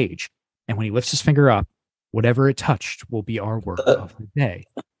random page. And when he lifts his finger up, whatever it touched will be our word of the day.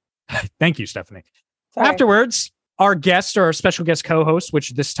 Thank you, Stephanie. Sorry. Afterwards, our guest or our special guest co-host,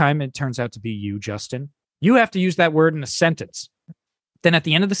 which this time it turns out to be you, Justin, you have to use that word in a sentence. Then at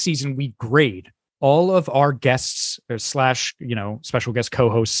the end of the season, we grade all of our guests or special guest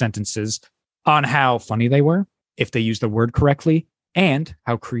co-host sentences on how funny they were, if they used the word correctly, and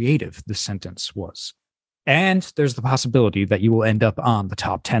how creative the sentence was. And there's the possibility that you will end up on the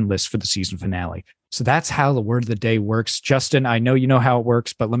top 10 list for the season finale. So that's how the word of the day works. Justin, I know you know how it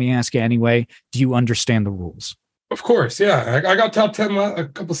works, but let me ask you anyway. Do you understand the rules? Of course, yeah. I got top 10 a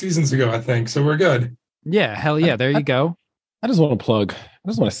couple seasons ago, I think. So we're good. Yeah, hell yeah. There you go. I just want to plug. I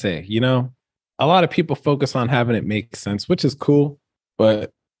just want to say, a lot of people focus on having it make sense, which is cool,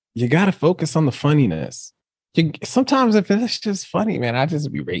 but you got to focus on the funniness. Sometimes if it's just funny, man, I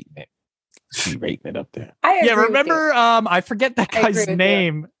just be rating it. Up there. Yeah, remember, I forget that guy's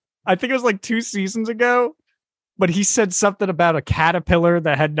name. I think it was like 2 seasons ago, but he said something about a caterpillar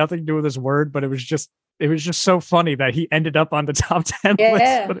that had nothing to do with his word, but it was just so funny that he ended up on the top 10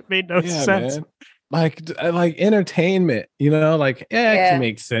 list, but it made no sense. Man. Like entertainment, it actually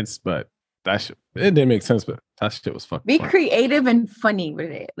makes sense, but it didn't make sense, but that shit was fucking funny. Creative and funny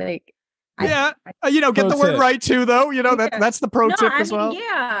with it. Like, get the word right too, though. That's the pro tip as well.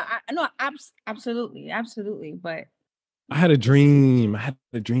 Yeah, absolutely. But I had a dream.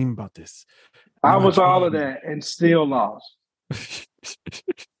 About this. I was all of that and still lost.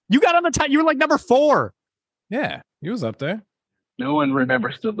 You got on the top. You were like number 4. Yeah, you was up there. No one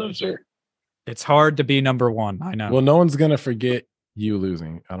remembers the loser. It's hard to be number 1. I know. Well, no one's gonna forget you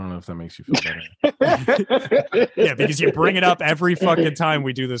losing. I don't know if that makes you feel better. Yeah, because you bring it up every fucking time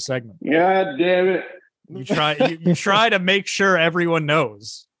we do this segment. God damn it! You try to make sure everyone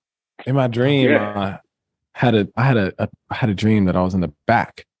knows. In my dream, I had a dream that I was in the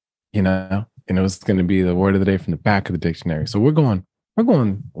back, and it was going to be the word of the day from the back of the dictionary. So we're going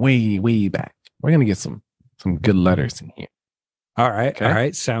way, way back. We're going to get some good letters in here. All right. Okay. All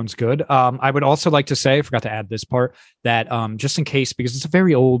right. Sounds good. I would also like to say, I forgot to add this part, that just in case, because it's a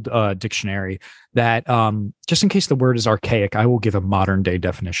very old dictionary, that just in case the word is archaic, I will give a modern day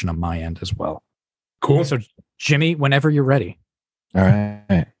definition on my end as well. Cool. So, Jimmy, whenever you're ready. All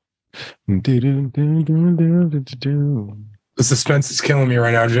right. The suspense is killing me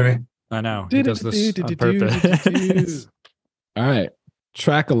right now, Jimmy. I know. He does this on purpose. All right.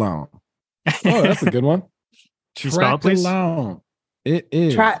 Track along. Oh, that's a good one. Track along. It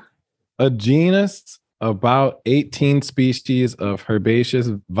is a genus about 18 species of herbaceous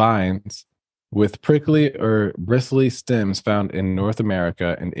vines with prickly or bristly stems found in North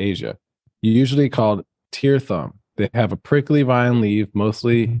America and Asia, usually called tear thumb. They have a prickly vine leaf,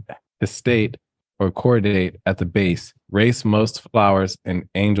 mostly estate or cordate at the base, race most flowers and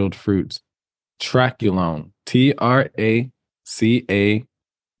angeled fruits. Traculon. Tracaulon.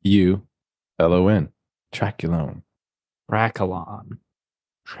 Traculon.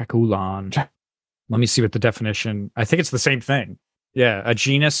 Traculon. Let me see what the definition. I think it's the same thing. Yeah, a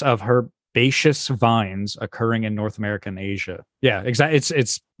genus of herbaceous vines occurring in North America and Asia. Yeah, exactly.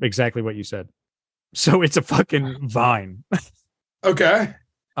 It's exactly what you said. So it's a fucking vine. Okay.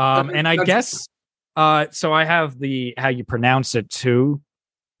 And I guess so I have the how you pronounce it too,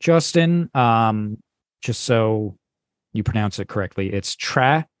 Justin. Just so you pronounce it correctly. It's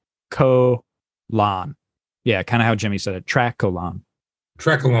tracolon. Yeah, kind of how Jimmy said it. Tracolon.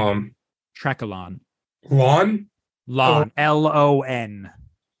 Tracolon. Tracolon. Lawn? Lon. Lon.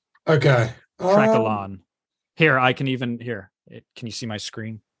 Okay. Tracolon. Here, I can even here. Can you see my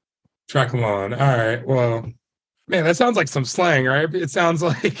screen? Tracolon. All right. Well, man, that sounds like some slang, right? It sounds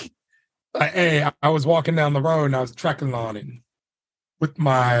like, hey, I was walking down the road and I was tracolon with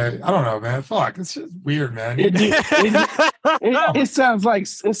my, I don't know, man. Fuck, it's just weird, man. It sounds like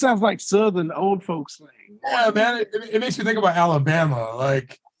Southern old folks slang. Yeah, man. It makes me think about Alabama.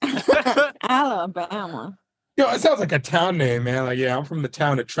 Like, Alabama. it sounds like a town name, man. Like, yeah, I'm from the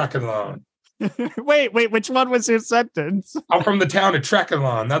town of Tracolon. wait, which one was your sentence? I'm from the town of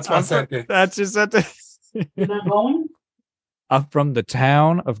Tracolon. That's my sentence. That's your sentence. You're not going? I'm from the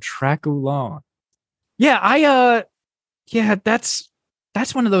town of Tracolon. Yeah, yeah, that's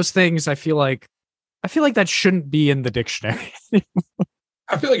one of those things I feel like that shouldn't be in the dictionary.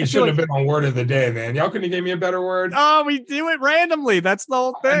 I feel like it shouldn't have been on word of the day, man. Y'all couldn't have gave me a better word. Oh, we do it randomly. That's the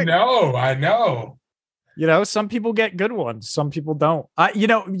whole thing. I know. Some people get good ones. Some people don't. You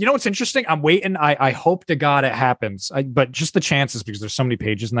know what's interesting? I'm waiting. I hope to God it happens. But just the chances, because there's so many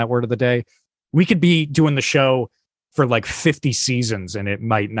pages in that word of the day. We could be doing the show for like 50 seasons and it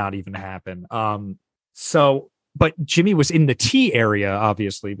might not even happen. But Jimmy was in the T area,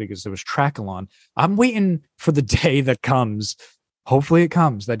 obviously, because there was Tracolon. I'm waiting for the day that comes. Hopefully it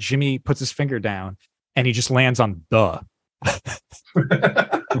comes that Jimmy puts his finger down and he just lands on the.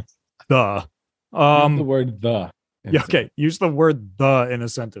 The. Use the word the. Yeah, okay. Use the word the in a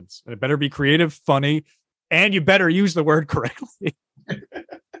sentence. And it better be creative, funny, and you better use the word correctly.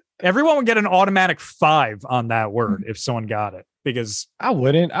 Everyone would get an automatic 5 on that word if someone got it, because I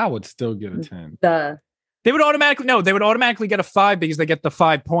wouldn't. I would still give a 10. They would automatically get a 5 because they get the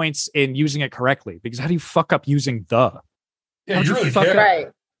 5 points in using it correctly. Because how do you fuck up using the? Yeah, you really can't. Right.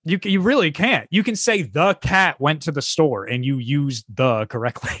 You really can't. You can say the cat went to the store and you used the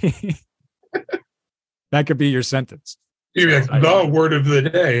correctly. That could be your sentence. The word of the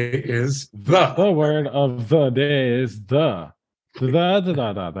day is the. The word of the day is the.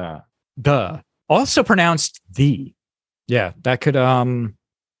 The. Also pronounced the. Yeah, that could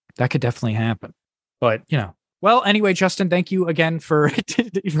definitely happen. But well, anyway, Justin, thank you again for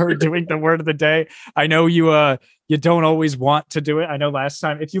doing the word of the day. I know you don't always want to do it. I know last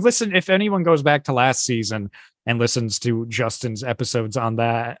time, if anyone goes back to last season and listens to Justin's episodes on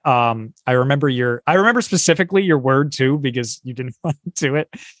that, I remember specifically your word too, because you didn't want to do it.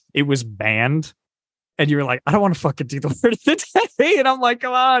 It was banned. And you were like, I don't want to fucking do the word of the day. And I'm like,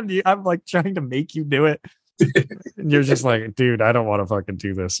 come on. I'm like trying to make you do it. And you're just like, dude, I don't want to fucking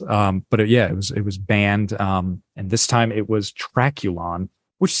do this. But it was banned. And this time it was Traculon,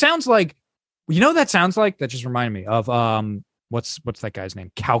 which sounds like, that just reminded me of what's that guy's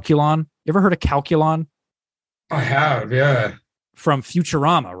name? Calculon. You ever heard of Calculon? I have, yeah. From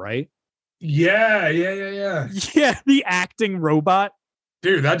Futurama, right? Yeah. Yeah, the acting robot.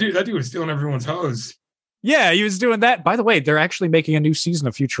 Dude, that dude was stealing everyone's hose. Yeah, he was doing that. By the way, they're actually making a new season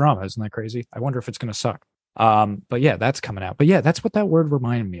of Futurama. Isn't that crazy? I wonder if it's going to suck. But yeah, that's coming out. But yeah, that's what that word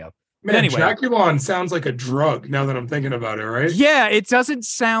reminded me of. Man, anyway, Traculon sounds like a drug now that I'm thinking about it, right? Yeah, it doesn't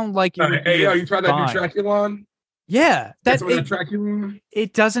sound like you tried that new Traculon? Yeah. Traculon?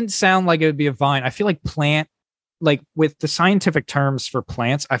 It doesn't sound like it would be a vine. I feel like plant, like with the scientific terms for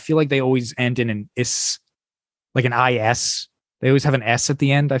plants, I feel like they always end in an is, like an is. They always have an S at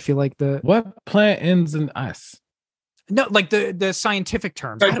the end. I feel like what plant ends in S? No, like the scientific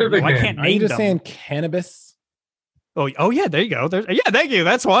terms. I can't Are you name just them. saying cannabis? Oh yeah, there you go. Thank you.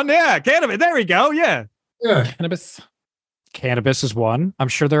 That's one. Yeah, cannabis. There we go. Yeah. Cannabis. Cannabis is one. I'm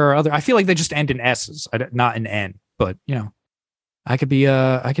sure there are other. I feel like they just end in S's, not in N. But I could be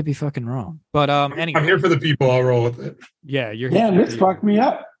fucking wrong. But anyway, I'm here for the people. I'll roll with it. Yeah, you're. Yeah, this fucked me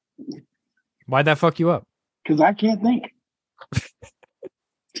up. Why'd that fuck you up? Because I can't think.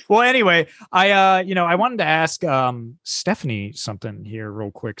 Well, anyway, I wanted to ask Stephanie something here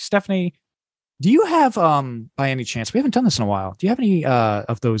real quick. Stephanie, Do you have, by any chance, we haven't done this in a while. Do you have any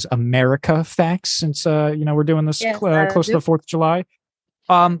of those America facts since, we're doing this Yes, close to the 4th of July?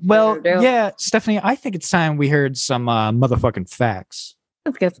 Well, Sure do. yeah, Stephanie, I think it's time we heard some motherfucking facts.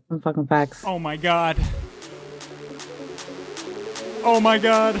 Let's get some fucking facts. Oh my God. Oh my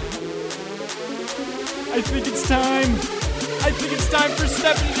God. I think it's time. I think it's time for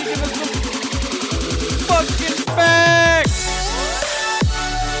Stephanie to give us some fucking facts.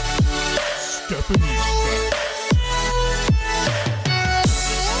 Stephanie's facts.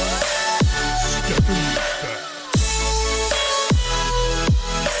 Stephanie's facts.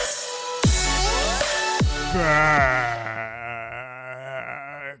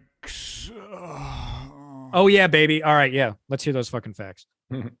 Oh yeah, baby. All right, yeah. Let's hear those fucking facts.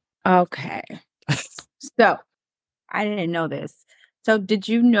 Okay. So, I didn't know this. So, did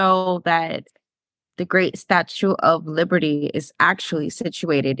you know that the Great Statue of Liberty is actually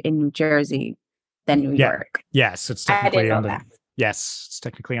situated in New Jersey than New York? Yes, it's I didn't technically know on the that. yes, it's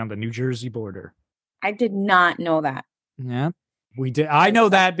technically on the New Jersey border. I did not know that. Yeah. We did. I know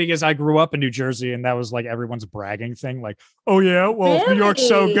that because I grew up in New Jersey, and that was like everyone's bragging thing. Like, oh yeah, well, if New York's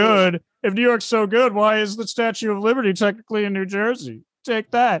so good, why is the Statue of Liberty technically in New Jersey?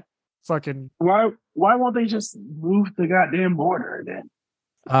 Take that, fucking. Why won't they just move the goddamn border then?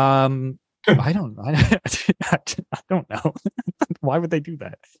 I don't know. Why would they do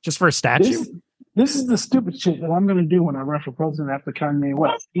that? Just for a statue? This is the stupid shit that I'm going to do when I run for president after Kanye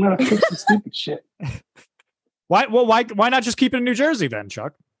West. I'm going to fix the stupid shit. Why? Well, why not just keep it in New Jersey then,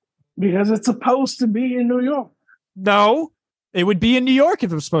 Chuck? Because it's supposed to be in New York. No, it would be in New York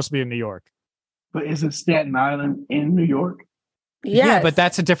if it was supposed to be in New York. But isn't Staten Island in New York? Yes. Yeah, but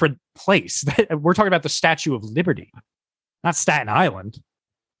that's a different place. We're talking about the Statue of Liberty, not Staten Island.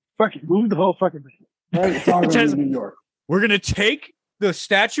 Fuck it, move the whole fucking thing. Right? It's all in New York. We're going to take the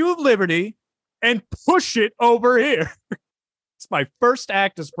Statue of Liberty and push it over here. It's my first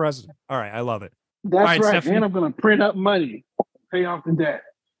act as president. All right, I love it. That's right, right. Stephanie. And I'm going to print up money, pay off the debt.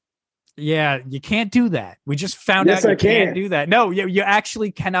 Yeah, you can't do that. We just found Yes, out you I can. can't do that. No, you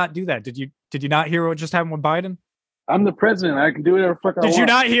actually cannot do that. Did you not hear what just happened with Biden? I'm the president. I can do whatever the fuck I want. Did you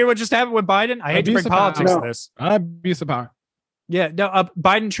not hear what just happened with Biden? I hate to bring Abuse of power. politics to No. this. Abuse of power. Yeah, no.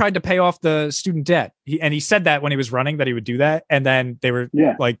 Biden tried to pay off the student debt, and he said that when he was running that he would do that, and then they were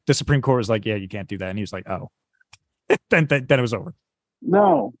like, the Supreme Court was like, "Yeah, you can't do that," and he was like, "Oh." then it was over.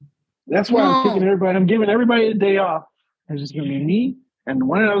 No. That's why I'm kicking everybody. I'm giving everybody a day off. It's just going to be me and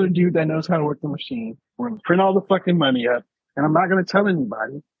one other dude that knows how to work the machine. We're going to print all the fucking money up, and I'm not going to tell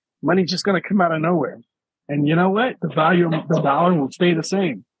anybody. Money's just going to come out of nowhere. And you know what? The value of the dollar will stay the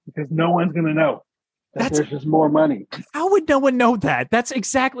same because no one's going to know that there's just more money. How would no one know that? That's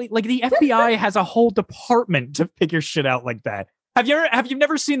exactly like the FBI has a whole department to figure shit out like that. Have you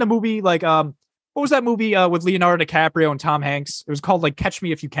never seen the movie like what was that movie with Leonardo DiCaprio and Tom Hanks? It was called like Catch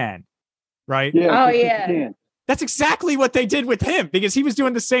Me If You Can, right? Yeah. Oh, yeah. That's exactly what they did with him because he was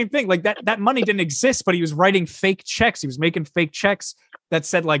doing the same thing. Like that money didn't exist, but he was writing fake checks. He was making fake checks that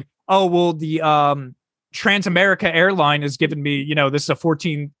said like, oh, well, the Transamerica airline has given me, this is a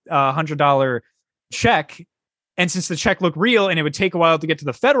 $1,400 check. And since the check looked real and it would take a while to get to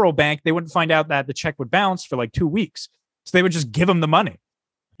the federal bank, they wouldn't find out that the check would bounce for like 2 weeks. So they would just give him the money.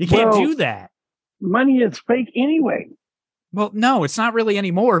 You can't do that. Money is fake anyway. Well, no, it's not really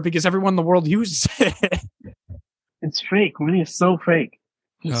anymore because everyone in the world uses it. It's fake. Money is so fake.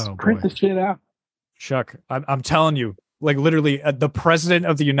 Just print the shit out. Chuck, I'm telling you, like literally the president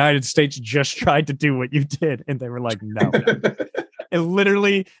of the United States just tried to do what you did. And they were like, no. And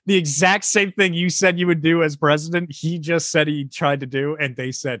literally the exact same thing you said you would do as president. He just said he tried to do. And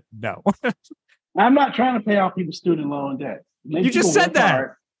they said, no. I'm not trying to pay off people's student loan debt. You just said that.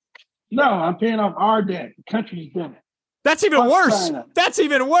 Hard. No, I'm paying off our debt. The country's debt. That's even Fuck worse. China. That's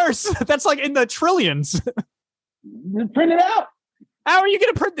even worse. That's like in the trillions. Print it out. How are you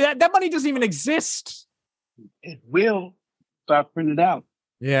going to print that? That money doesn't even exist. It will start printed out.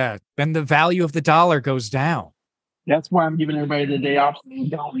 Yeah. Then the value of the dollar goes down. That's why I'm giving everybody the day off. So they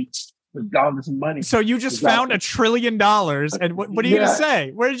don't eat the dollars and money. So you just found $1 trillion. And what are you going to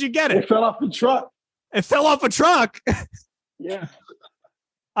say? Where did you get it? It fell off the truck. It fell off a truck. Yeah.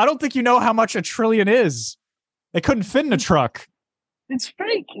 I don't think you know how much $1 trillion is. It couldn't fit in a truck. It's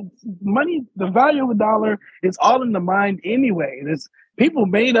fake. It's money. The value of a dollar is all in the mind anyway. People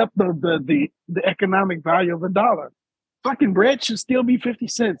made up the economic value of a dollar. Fucking bread should still be 50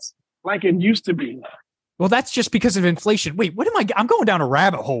 cents like it used to be. Well, that's just because of inflation. Wait, I'm going down a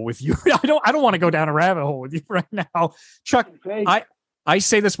rabbit hole with you. I don't want to go down a rabbit hole with you right now. Chuck, I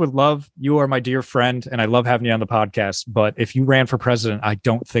say this with love. You are my dear friend, and I love having you on the podcast. But if you ran for president, I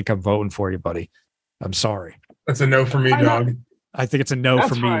don't think I'm voting for you, buddy. I'm sorry. That's a no for me, dog. I think it's a no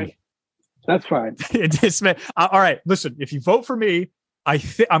for fine. me. That's fine. All right, listen. If you vote for me,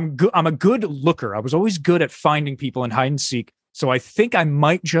 I'm good. I'm a good looker. I was always good at finding people in hide and seek. So I think I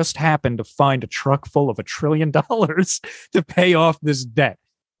might just happen to find a truck full of $1 trillion to pay off this debt.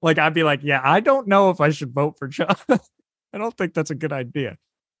 Like I'd be like, yeah, I don't know if I should vote for John. I don't think that's a good idea.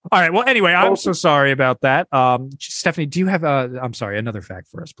 All right. Well, anyway, I'm so sorry about that. Stephanie, do you have another fact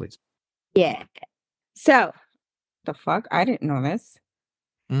for us, please? Yeah. So, the fuck? I didn't know this.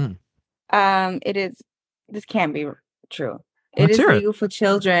 This can't be true. It is legal for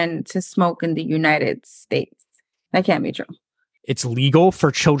children to smoke in the United States. That can't be true. It's legal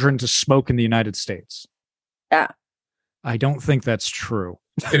for children to smoke in the United States. Yeah. I don't think that's true.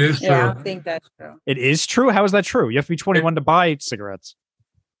 It is true. Yeah, I don't think that's true. It is true? How is that true? You have to be 21 to buy cigarettes.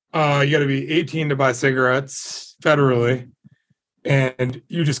 You got to be 18 to buy cigarettes federally, and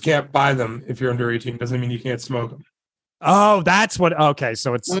you just can't buy them if you're under 18. Doesn't mean you can't smoke them. Oh, that's what. Okay,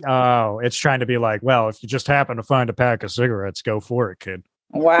 so it's trying to be like, well, if you just happen to find a pack of cigarettes, go for it, kid.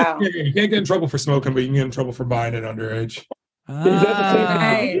 Wow. You can't get in trouble for smoking, but you can get in trouble for buying it underage. Is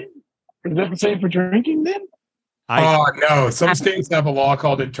that the same for drinking then? No. Some states have a law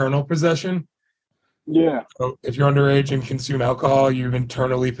called internal possession. Yeah. So if you're underage and consume alcohol, you've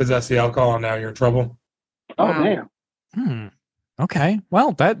internally possessed the alcohol, and now you're in trouble. Oh, damn. Okay.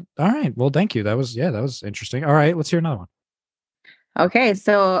 Well, all right. Well, thank you. That was interesting. All right. Let's hear another one. Okay.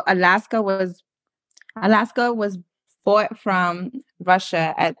 So Alaska was bought from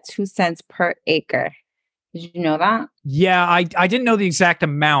Russia at 2 cents per acre. Did you know that? Yeah, I didn't know the exact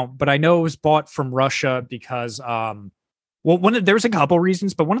amount, but I know it was bought from Russia because, there was a couple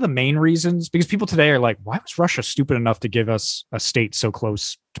reasons, but one of the main reasons, because people today are like, why was Russia stupid enough to give us a state so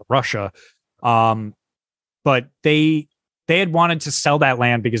close to Russia? But they had wanted to sell that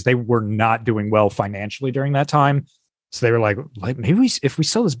land because they were not doing well financially during that time. So they were like maybe if we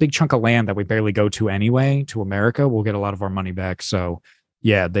sell this big chunk of land that we barely go to anyway to America, we'll get a lot of our money back. So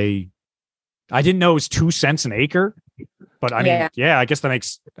yeah, I didn't know it was 2 cents an acre, but I mean, yeah, I guess that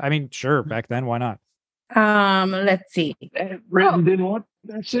makes, sure. Back then, why not? Let's see. Britain didn't want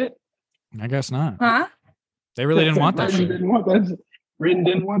that shit. I guess not. Huh? They really didn't want that shit. Britain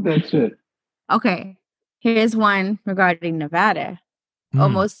didn't want that shit. Okay. Here's one regarding Nevada.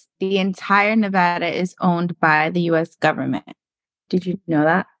 Almost the entire Nevada is owned by the U.S. government. Did you know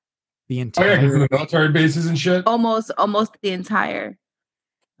that? The entire the military bases and shit. Almost the entire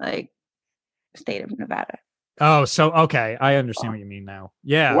state of Nevada. Oh, so okay, I understand what you mean now.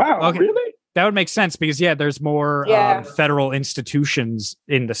 Yeah. Wow. Okay. Really? That would make sense because there's more federal institutions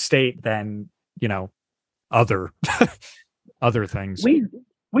in the state than other other things. We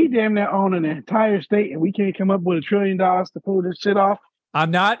damn near own an entire state, and we can't come up with $1 trillion to pull this shit off.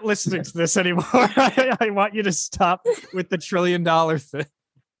 I'm not listening to this anymore. I want you to stop with the $1 trillion thing.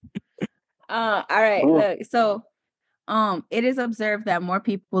 All right. Look, so it is observed that more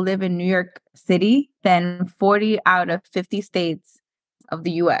people live in New York City than 40 out of 50 states of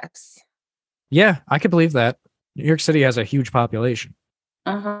the U.S. Yeah, I could believe that. New York City has a huge population.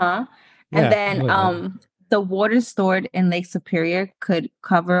 And then the water stored in Lake Superior could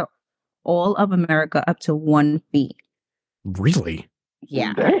cover all of America up to 1 feet. Really?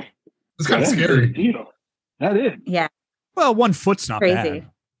 Yeah. It's kind of scary. That is. Yeah. Well, 1 foot's not crazy. Bad.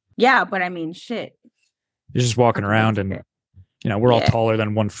 Yeah, but I mean, shit. You're just walking around and, we're all taller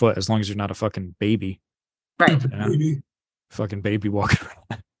than 1 foot as long as you're not a fucking baby. Right. Fucking baby walking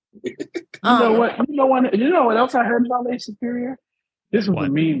around. You know what else I heard about Lake Superior? This was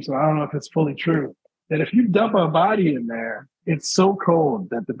a meme, so I don't know if it's fully true. That if you dump a body in there, it's so cold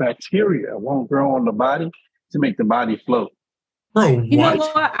that the bacteria won't grow on the body to make the body float. Bro, you know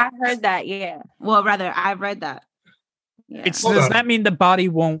what? I heard that, yeah. Well, rather, I read that. Yeah. Does that mean the body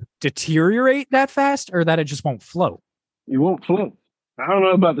won't deteriorate that fast or that it just won't float? It won't float. I don't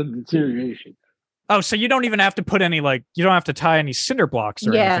know about the deterioration. Oh, so you don't even have to put any, you don't have to tie any cinder blocks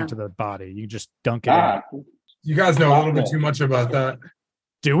or anything to the body. You just dunk it in. You guys know a little bit too much about that.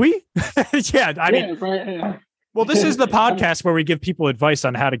 Do we? Well, this is the podcast where we give people advice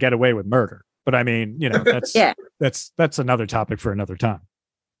on how to get away with murder. But I mean, that's another topic for another time.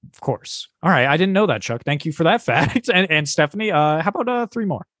 Of course. All right. I didn't know that, Chuck. Thank you for that fact. And Stephanie, how about 3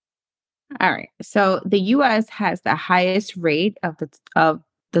 more? All right. So the U.S. has the highest rate of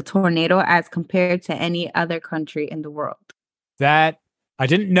the tornado as compared to any other country in the world. That I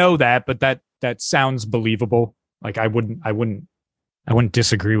didn't know that, but that sounds believable. I wouldn't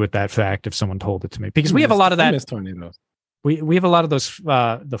disagree with that fact if someone told it to me because we have a lot of that. I miss tornadoes. we have a lot of those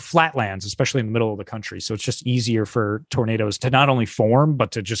the flatlands, especially in the middle of the country. So it's just easier for tornadoes to not only form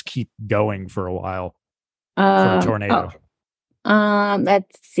but to just keep going for a while for a tornado.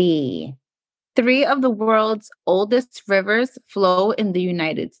 Let's see. 3 of the world's oldest rivers flow in the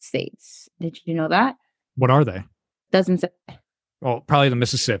United States. Did you know that? What are they? Doesn't say. Well, probably the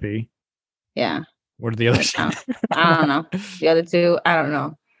Mississippi. Yeah. What are the others? I don't know. The other 2, I don't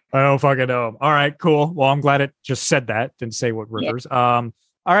know. I don't fucking know. All right, cool. Well, I'm glad it just said that. Didn't say what rivers. Yeah.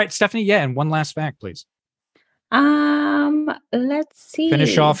 All right, Stephanie. Yeah, and one last fact, please. Let's see.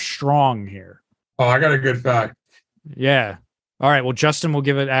 Finish off strong here. Oh, I got a good fact. Yeah. All right. Well, Justin will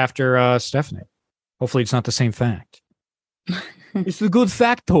give it after Stephanie. Hopefully, it's not the same fact. It's the good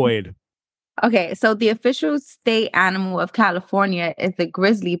factoid. Okay, so the official state animal of California is the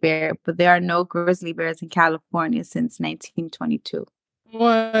grizzly bear, but there are no grizzly bears in California since 1922.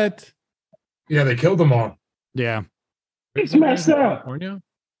 What? Yeah, they killed them all. Yeah. It's messed up. California?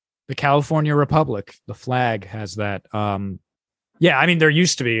 The California Republic, the flag has that. Yeah, I mean, there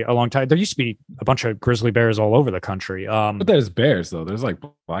used to be a long time. There used to be a bunch of grizzly bears all over the country. But there's bears, though. There's like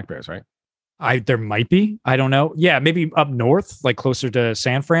black bears, right? There might be. I don't know. Yeah, maybe up north, like closer to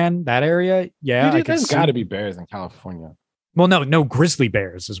San Fran, that area. Yeah, there's got to be bears in California. Well, no grizzly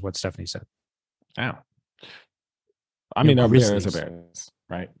bears is what Stephanie said. Oh. I mean, grizzlies. Bears are bears,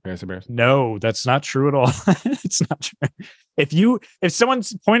 right? Bears are bears. No, that's not true at all. It's not true. If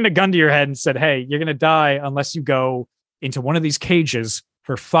someone's pointed a gun to your head and said, "Hey, you're gonna die unless you go into one of these cages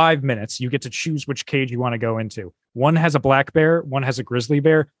for 5 minutes," you get to choose which cage you want to go into. One has a black bear, one has a grizzly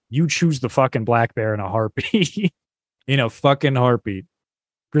bear. You choose the fucking black bear in a heartbeat. Fucking heartbeat.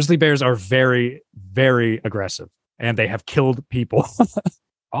 Grizzly bears are very, very aggressive, and they have killed people.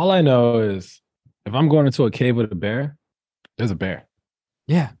 All I know is if I'm going into a cave with a bear, there's a bear.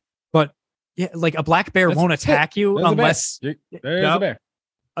 Yeah. But yeah, like a black bear won't attack you unless there's a bear.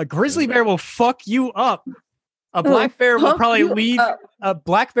 A grizzly bear will fuck you up. A black bear will probably leave. A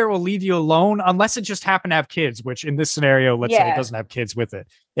black bear will leave you alone unless it just happened to have kids, which in this scenario, let's say it doesn't have kids with it.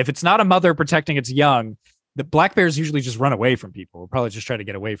 If it's not a mother protecting its young, the black bears usually just run away from people. Will probably just try to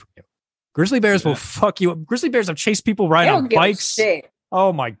get away from you. Grizzly bears will fuck you up. Grizzly bears have chased people riding on bikes.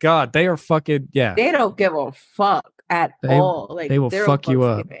 Oh my God. They are fucking, yeah. They don't give a fuck at all. Like they will fuck you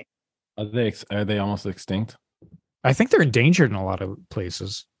up. Are they almost extinct? I think they're endangered in a lot of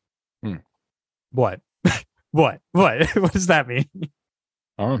places. What? What? What does that mean?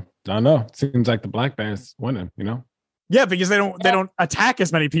 I don't know. Seems like the black bear's winning, Yeah, because they don't attack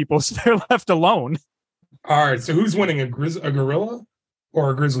as many people, so they're left alone. All right, so who's winning, a gorilla or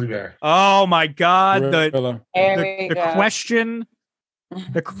a grizzly bear? Oh my God! Gorilla. The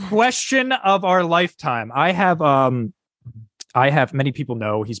question of our lifetime. I have many people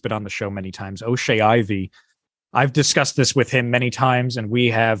know he's been on the show many times. O'Shea Ivy. I've discussed this with him many times, and we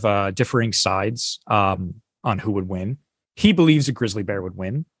have differing sides on who would win. He believes a grizzly bear would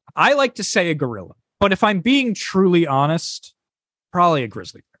win. I like to say a gorilla, but if I'm being truly honest, probably a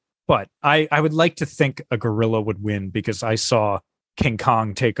grizzly bear. But I would like to think a gorilla would win because I saw King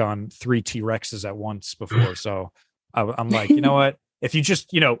Kong take on 3 T-Rexes at once before. So I'm like, you know what? If you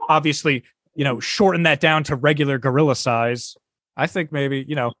just, obviously, shorten that down to regular gorilla size, I think maybe,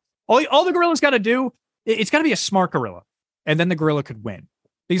 all the gorilla's got to do, it's got to be a smart gorilla. And then the gorilla could win.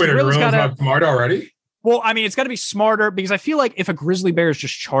 Wait, a gorilla's not smart already? Well, I mean, it's got to be smarter because I feel like if a grizzly bear is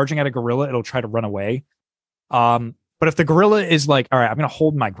just charging at a gorilla, it'll try to run away. But if the gorilla is like, all right, I'm going to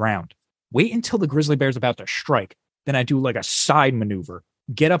hold my ground, wait until the grizzly bear is about to strike. Then I do like a side maneuver,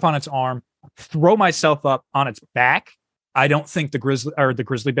 get up on its arm, throw myself up on its back. I don't think the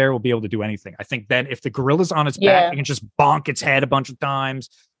grizzly bear will be able to do anything. I think then if the gorilla's on its back, it can just bonk its head a bunch of times.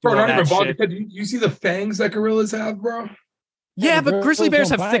 Bro, not even bonk its head. You see the fangs that gorillas have, bro? Yeah, but grizzly bears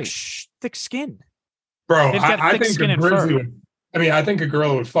have thick skin. Bro, I think a grizzly would. I think a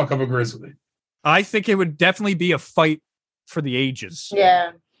gorilla would fuck up a grizzly. I think it would definitely be a fight for the ages.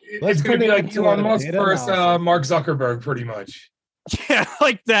 Yeah. It's going to be like Elon Musk versus Mark Zuckerberg, pretty much. Yeah,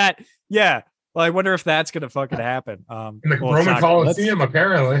 like that. Yeah. Well, I wonder if that's going to fucking happen. In the Roman Coliseum,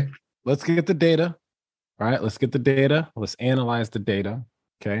 apparently. Let's get the data. All right, let's get the data. Let's analyze the data.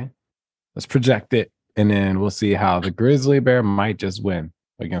 Okay. Let's project it. And then we'll see how the grizzly bear might just win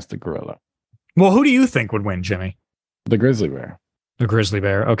against the gorilla. Well, who do you think would win, Jimmy? The grizzly bear. The grizzly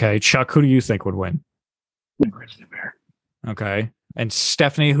bear. Okay. Chuck, who do you think would win? The grizzly bear. Okay. And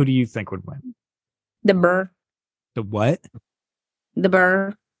Stephanie, who do you think would win? The bear. The what? The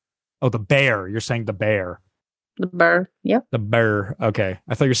bear. Oh, the bear. You're saying the bear. The bear. Yep. The bear. Okay.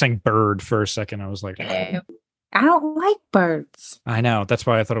 I thought you were saying bird for a second. I was like, I don't like birds. I know. That's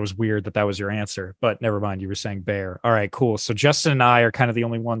why I thought it was weird that was your answer. But never mind. You were saying bear. All right, cool. So Justin and I are kind of the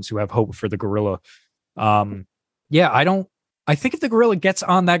only ones who have hope for the gorilla. Yeah, I think if the gorilla gets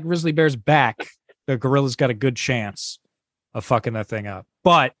on that grizzly bear's back, the gorilla's got a good chance of fucking that thing up.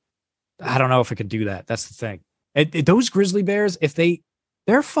 But I don't know if it can do that. That's the thing. Those grizzly bears,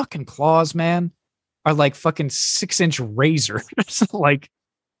 their fucking claws, man, are like fucking 6-inch razors. Like,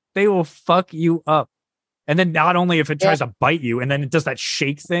 they will fuck you up. And then not only if it tries to bite you and then it does that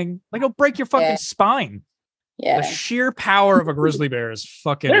shake thing, like it'll break your fucking spine. Yeah. The sheer power of a grizzly bear is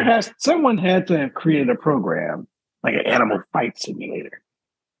fucking. Someone had to have created a program like an animal fight simulator.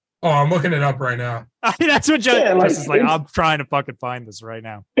 Oh, I'm looking it up right now. That's what Justin's like. I'm trying to fucking find this right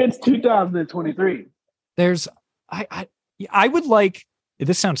now. It's 2023. There's, I would like.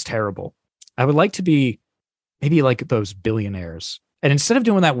 This sounds terrible. I would like to be maybe like those billionaires. And instead of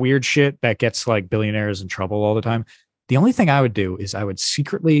doing that weird shit that gets like billionaires in trouble all the time, the only thing I would do is I would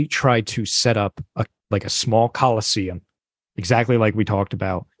secretly try to set up a small coliseum, exactly like we talked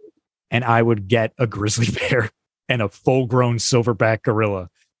about. And I would get a grizzly bear and a full-grown silverback gorilla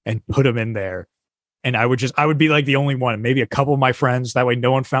and put them in there. And I would be like the only one, maybe a couple of my friends. That way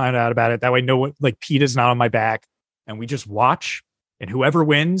no one found out about it. That way PETA's not on my back. And we just watch. And whoever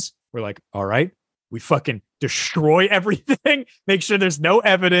wins, we're like, all right, we fucking destroy everything, make sure there's no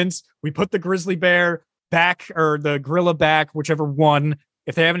evidence. We put the grizzly bear back or the gorilla back, whichever one.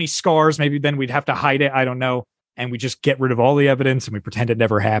 If they have any scars, maybe then we'd have to hide it. I don't know. And we just get rid of all the evidence and we pretend it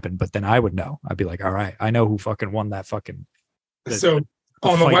never happened. But then I would know. I'd be like, all right, I know who fucking won that fucking. So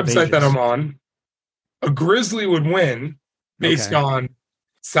on the website that I'm on, a grizzly would win based on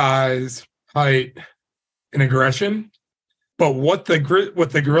size, height, and aggression. But what the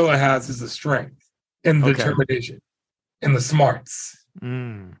gorilla has is the strength and the determination and the smarts.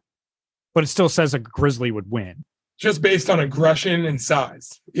 But it still says a grizzly would win. Just based on aggression and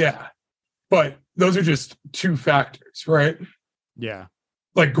size. Yeah. But those are just two factors, right? Yeah.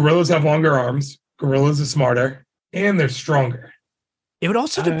 Like gorillas have longer arms, gorillas are smarter, and they're stronger. It would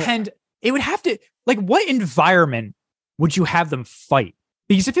also depend. It would have to, like, what environment would you have them fight?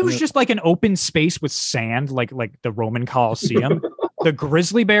 Because if it was just like an open space with sand, like the Roman Colosseum, the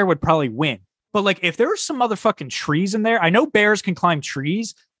grizzly bear would probably win. But like if there were some motherfucking trees in there, I know bears can climb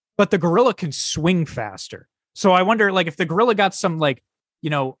trees, but the gorilla can swing faster. So I wonder, like, if the gorilla got some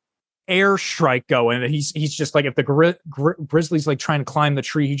air strike going, and he's just like, if the grizzly's like trying to climb the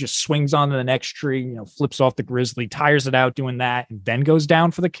tree, he just swings onto the next tree, flips off the grizzly, tires it out doing that, and then goes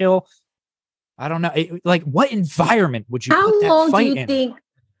down for the kill. I don't know. Like, what environment would you put that fight in?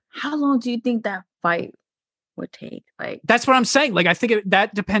 How long do you think that fight would take? Like, that's what I'm saying. Like, I think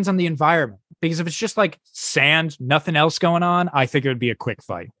that depends on the environment. Because if it's just like sand, nothing else going on, I think it would be a quick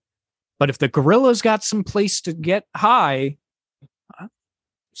fight. But if the gorilla's got some place to get high,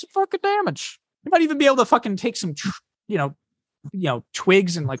 some fucking damage. You might even be able to fucking take some,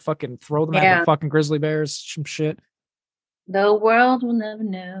 twigs and like fucking throw them at the fucking grizzly bears, some shit. The world will never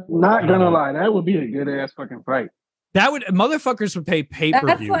know. Not gonna lie, that would be a good ass fucking fight. Motherfuckers would pay pay-per-view.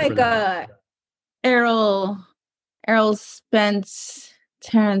 That's like for that. Errol Spence,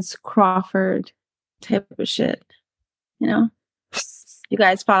 Terrence Crawford type of shit. You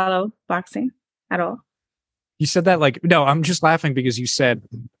guys follow boxing at all? You said that like, no, I'm just laughing because you said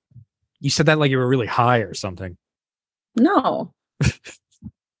that like you were really high or something. No.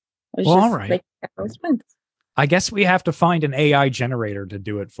 Well, all right. Like Errol Spence. I guess we have to find an AI generator to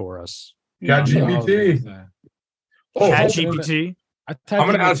do it for us. ChatGPT. ChatGPT. I'm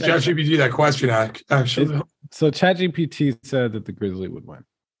going to ask ChatGPT that question, actually. So ChatGPT said that the grizzly would win.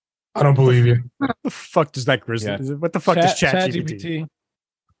 I don't believe you. What the fuck does that grizzly? Yeah. What the fuck does ChatGPT?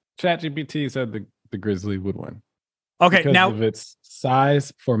 ChatGPT said the grizzly would win. Okay, because now of its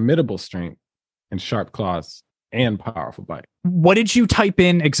size, formidable strength, and sharp claws and powerful bite. What did you type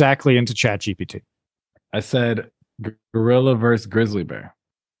in exactly into ChatGPT? I said gorilla versus grizzly bear.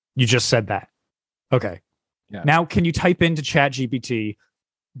 You just said that. Okay. Yeah. Now, can you type into ChatGPT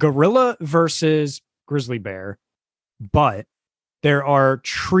gorilla versus grizzly bear, but there are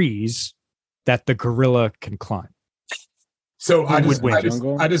trees that the gorilla can climb? So I just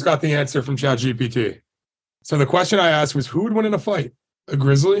got the answer from ChatGPT. So the question I asked was, who would win in a fight, a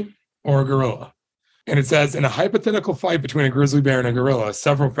grizzly or a gorilla? And it says, in a hypothetical fight between a grizzly bear and a gorilla,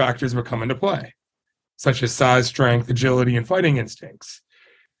 several factors would come into play, such as size, strength, agility, and fighting instincts.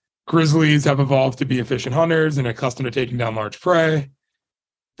 Grizzlies have evolved to be efficient hunters and accustomed to taking down large prey.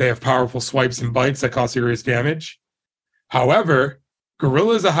 They have powerful swipes and bites that cause serious damage. However,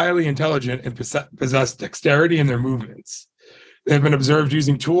 gorillas are highly intelligent and possess dexterity in their movements. They have been observed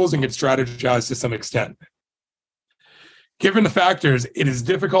using tools and can strategize to some extent. Given the factors, it is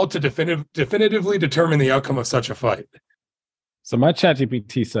difficult to definitively determine the outcome of such a fight. So my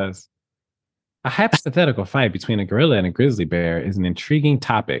ChatGPT says, a hypothetical fight between a gorilla and a grizzly bear is an intriguing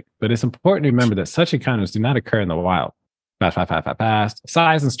topic, but it's important to remember that such encounters do not occur in the wild. Fast.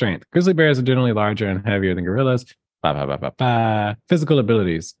 Size and strength. Grizzly bears are generally larger and heavier than gorillas. Physical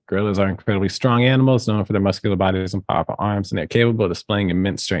abilities. Gorillas are incredibly strong animals known for their muscular bodies and powerful arms, and they're capable of displaying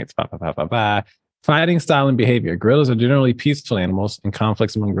immense strength. Fighting style and behavior. Gorillas are generally peaceful animals, and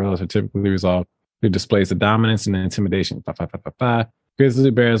conflicts among gorillas are typically resolved through displays of dominance and intimidation.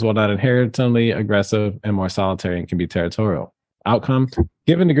 Grizzly bears, while not inherently aggressive and more solitary, and can be territorial. Outcome: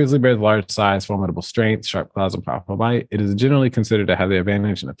 given the grizzly bear's large size, formidable strength, sharp claws, and powerful bite, it is generally considered to have the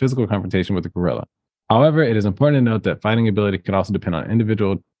advantage in a physical confrontation with the gorilla. However, it is important to note that fighting ability can also depend on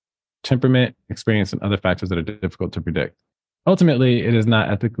individual temperament, experience, and other factors that are difficult to predict. Ultimately, it is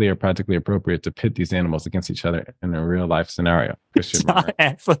not ethically or practically appropriate to pit these animals against each other in a real-life scenario. It's not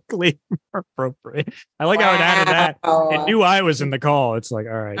ethically appropriate. I like how it added that. It knew I was in the call. It's like,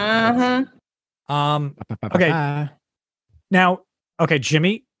 all right. Okay. Now, okay,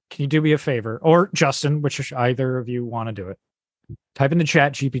 Jimmy, can you do me a favor? Or Justin, which either of you want to do it. Type in the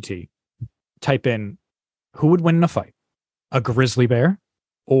chat GPT. Type in, who would win in a fight? A grizzly bear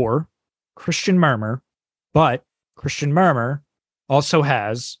or Christian Murmur? But Christian Murmur also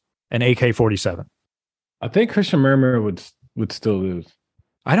has an AK-47. I think Christian Murmur would still lose.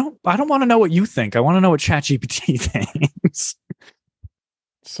 I don't want to know what you think. I want to know what ChatGPT thinks.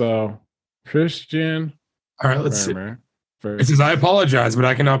 So, Christian All right, let's Murmur see. It says, I apologize, but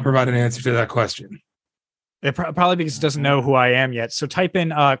I cannot provide an answer to that question. It probably because it doesn't know who I am yet. So type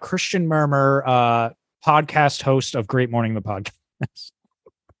in Christian Murmur, podcast host of Great Morning the Podcast.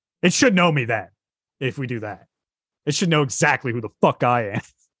 It should know me then if we do that. It should know exactly who the fuck I am.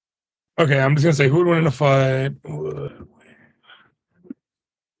 Okay, I'm just going to say, who would win in a fight?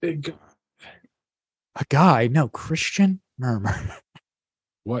 Big A guy? No, Christian Murmur.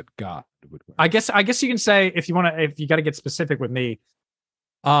 What God would win? I guess you can say if you got to get specific with me.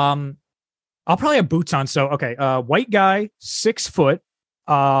 I'll probably have boots on. So, okay. White guy, 6 foot,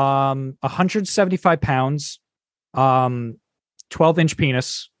 175 pounds, 12-inch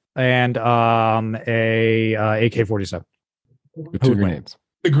penis, and a AK-47. With 2 grenades.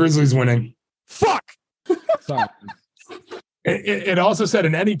 The Grizzlies winning. Fuck! Sorry. It also said,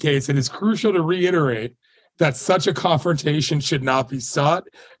 in any case, it is crucial to reiterate that such a confrontation should not be sought,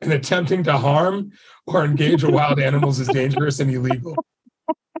 and attempting to harm or engage with wild animals is dangerous and illegal.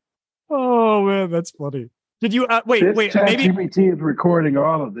 Oh man, that's funny. Did you wait? Maybe ChatGPT is recording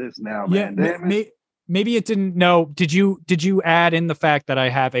all of this now, man. Yeah, maybe it didn't know. Did you add in the fact that I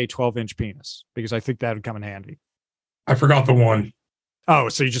have a 12-inch penis? Because I think that would come in handy. I forgot the one. Oh,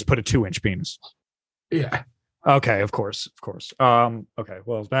 so you just put a 2-inch penis? Yeah. Okay, of course. Okay,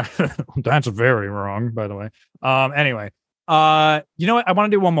 well that's very wrong, by the way. Anyway, you know what? I want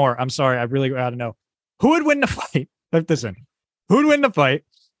to do one more. I'm sorry, I really got to know who would win the fight. Type this in. Who would win the fight?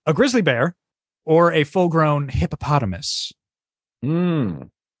 A grizzly bear or a full-grown hippopotamus? Who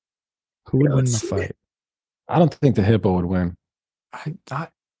would win the fight? I don't think the hippo would win. I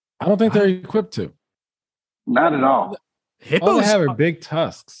don't think they're equipped to. Not at all. Hippos all they have are big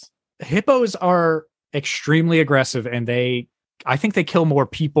tusks. Hippos are extremely aggressive, and I think they kill more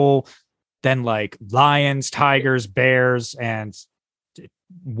people than like lions, tigers, bears, and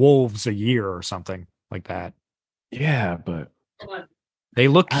wolves a year or something like that. Yeah, but they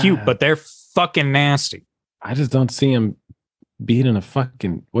look cute, but they're fucking nasty. I just don't see him beating a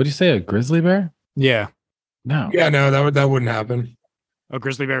fucking, what'd you say, a grizzly bear? Yeah. No. Yeah, no, that wouldn't happen. A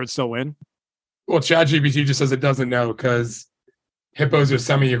grizzly bear would still win? Well, ChatGPT just says it doesn't know because hippos are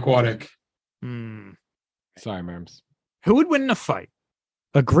semi-aquatic. Sorry, Merms. Who would win in a fight?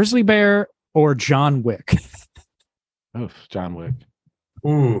 A grizzly bear or John Wick? Oof, John Wick.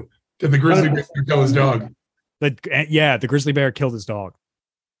 Ooh, did the grizzly bear kill his dog? The grizzly bear killed his dog.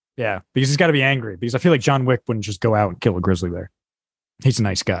 Yeah, because he's got to be angry. Because I feel like John Wick wouldn't just go out and kill a grizzly bear. He's a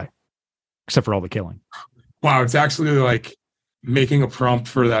nice guy, except for all the killing. Wow, it's actually like making a prompt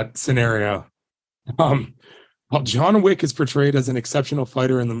for that scenario. While John Wick is portrayed as an exceptional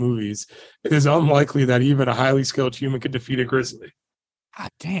fighter in the movies, it is unlikely that even a highly skilled human could defeat a grizzly. God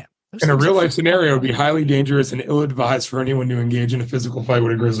damn. In a real life scenario, it would be highly dangerous and ill-advised for anyone to engage in a physical fight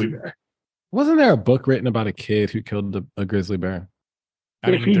with a grizzly bear. Wasn't there a book written about a kid who killed a grizzly bear?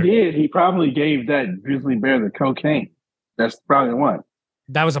 If he did, he probably gave that grizzly bear the cocaine. That's probably one.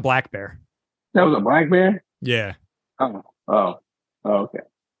 That was a black bear. That was a black bear? Yeah. Oh, okay.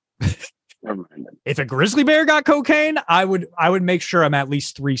 Never mind. If a grizzly bear got cocaine, I would make sure I'm at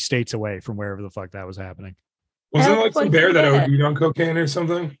least 3 states away from wherever the fuck that was happening. Wasn't it Hell like some fucking bear that yeah. OD'd on cocaine or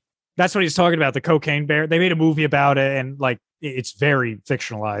something? That's what he's talking about, the cocaine bear. They made a movie about it, and like it's very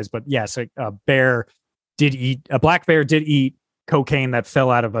fictionalized. But yes, a black bear did eat cocaine that fell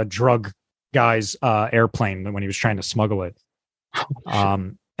out of a drug guy's airplane when he was trying to smuggle it.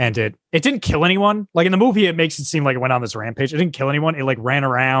 And it didn't kill anyone. Like in the movie, it makes it seem like it went on this rampage. It didn't kill anyone. It like ran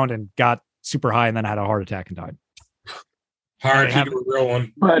around and got super high and then had a heart attack and died. Hard to do a real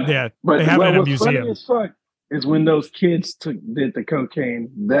one. But Yeah, but they have it in a what's museum. funny as fuck is when those kids did the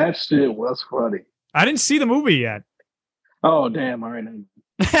cocaine. That shit was funny. I didn't see the movie yet. Oh damn! All right,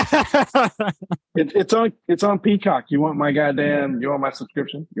 it's on Peacock. You want my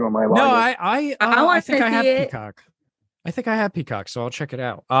subscription? You want my login? No, I want think to I have see it. Peacock. I think I have Peacock, so I'll check it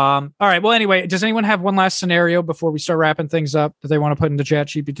out. All right. Well, anyway, does anyone have one last scenario before we start wrapping things up that they want to put into Chat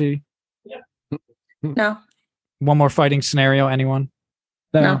GPT? No. One more fighting scenario, anyone?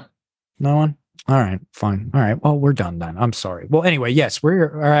 No. No one? All right, fine. All right. Well, we're done then. I'm sorry. Well, anyway, yes,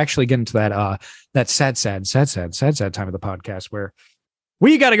 we're actually getting to that sad time of the podcast where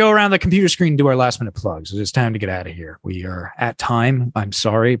we got to go around the computer screen and do our last minute plugs. It's time to get out of here. We are at time. I'm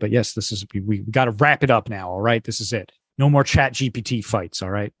sorry, but yes, we got to wrap it up now. All right. This is it. No more Chat GPT fights. All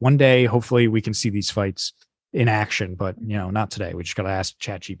right. One day, hopefully we can see these fights in action, but not today. We just got to ask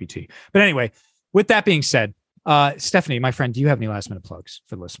Chat GPT. But anyway, with that being said, Stephanie, my friend, do you have any last minute plugs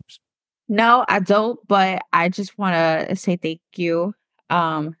for the listeners? No, I don't, but I just want to say thank you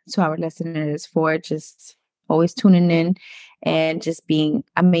to our listeners for just always tuning in and just being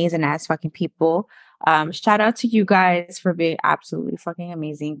amazing ass fucking people. Shout out to you guys for being absolutely fucking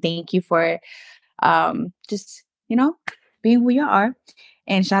amazing. Thank you for just, being who you are.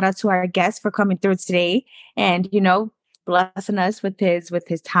 And shout out to our guest for coming through today and, blessing us with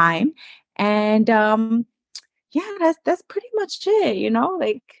his time. And yeah, that's pretty much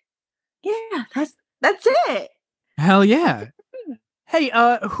it, yeah, that's it. Hell yeah. Hey,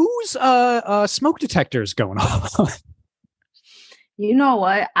 whose smoke detectors going on? You know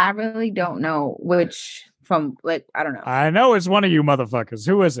what? I really don't know which from I don't know. I know it's one of you motherfuckers.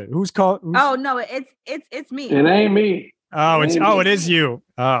 Who is it? Who's called? Oh no, it's me. It ain't me. Oh, it is you.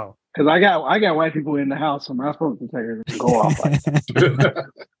 Oh, because I got white people in the house, so my smoke detector can go off.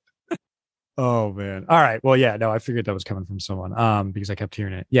 Oh man. All right. Well, yeah, no, I figured that was coming from someone because I kept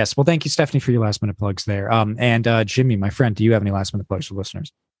hearing it. Yes. Well, thank you, Stephanie, for your last minute plugs there. And Jimmy, my friend, do you have any last minute plugs for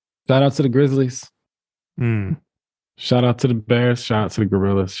listeners? Shout out to the Grizzlies. Mm. Shout out to the Bears. Shout out to the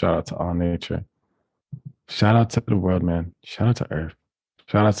Gorillas. Shout out to all nature. Shout out to the world, man. Shout out to Earth.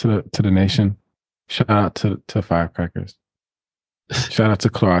 Shout out to the nation. Shout out to firecrackers. Shout out to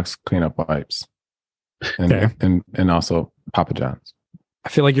Clorox cleanup wipes. And Okay. and also Papa John's. I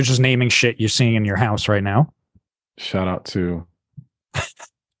feel like you're just naming shit you're seeing in your house right now. Shout out to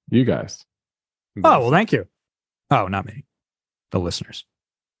you guys. Oh, well, thank you. Oh, not me. The listeners.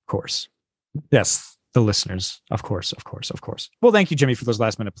 Of course. Yes, the listeners. Of course. Well, thank you, Jimmy, for those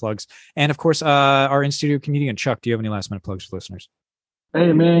last minute plugs. And of course, our in-studio comedian, Chuck, do you have any last minute plugs for listeners?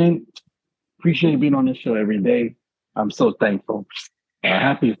 Hey, man. Appreciate being on this show every day. I'm so thankful.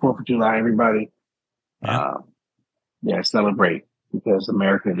 Happy 4th of July, everybody. Yeah. Celebrate. Because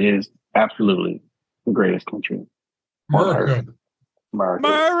America is absolutely the greatest country on earth.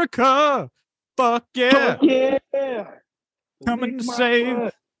 America! Fuck yeah! Fuck yeah! Coming to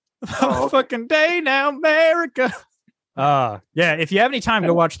save the fucking day now, America! Yeah, if you have any time,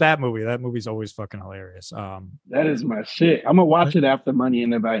 go watch that movie. That movie's always fucking hilarious. That is my shit. I'm gonna watch it after Money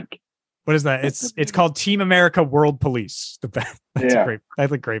in the Bank. What is that? It's called Team America World Police. That's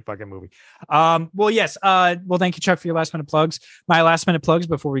a great fucking movie. Well, yes. Well, thank you, Chuck, for your last minute plugs. My last minute plugs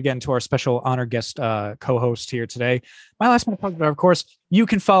before we get into our special honor guest co-host here today. My last minute plugs are, of course, you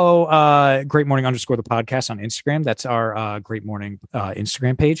can follow Great Morning _ the podcast on Instagram. That's our Great Morning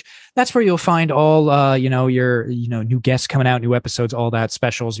Instagram page. That's where you'll find all your new guests coming out, new episodes, all that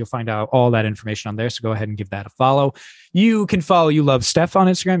specials. You'll find out all that information on there. So go ahead and give that a follow. You can follow You Love Steph on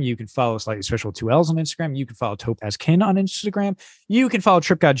Instagram. You can follow Slightly Special 2 L's on Instagram. You can follow Topaz Kin on Instagram. You can follow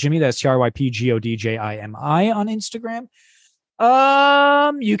Trip God Jimmy. That's TRYPGODJIMI on Instagram.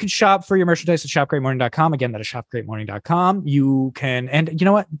 You can shop for your merchandise at shopgreatmorning.com. Again, that is shopgreatmorning.com. You can, and you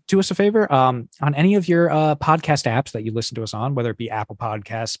know what? Do us a favor. On any of your podcast apps that you listen to us on, whether it be Apple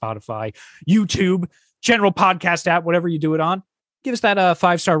Podcasts, Spotify, YouTube, general podcast app, whatever you do it on, give us that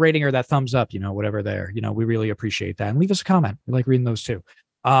 5-star rating or that thumbs up, whatever there. We really appreciate that. And leave us a comment. We like reading those too.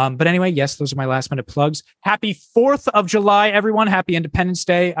 But anyway, yes, those are my last minute plugs. Happy 4th of July, everyone. Happy Independence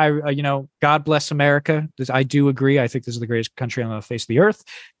Day. God bless America. I do agree. I think this is the greatest country on the face of the earth.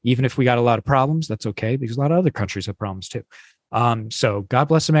 Even if we got a lot of problems, that's okay because a lot of other countries have problems too. So God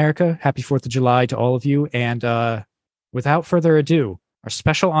bless America. Happy 4th of July to all of you. And without further ado, our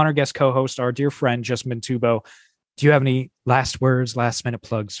special honor guest co-host, our dear friend, Justin Bentubo. Do you have any last words, last minute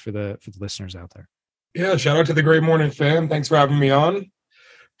plugs for the listeners out there? Yeah, shout out to the Great Morning fam. Thanks for having me on.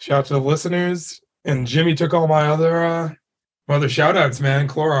 Shout out to the listeners. And Jimmy took all my other shout outs, man.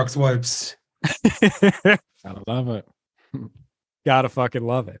 Clorox wipes. Gotta love it. Gotta fucking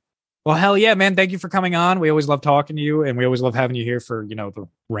love it. Well, hell yeah, man. Thank you for coming on. We always love talking to you, and we always love having you here for, the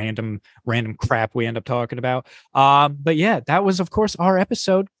random crap we end up talking about. But yeah, that was, of course, our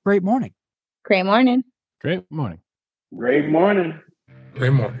episode. Great morning. Great morning. Great morning. Great morning.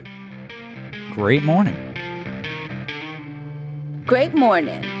 Great morning. Great morning. Great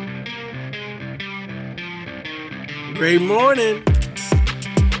morning. Great morning.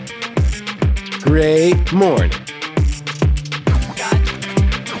 Great morning.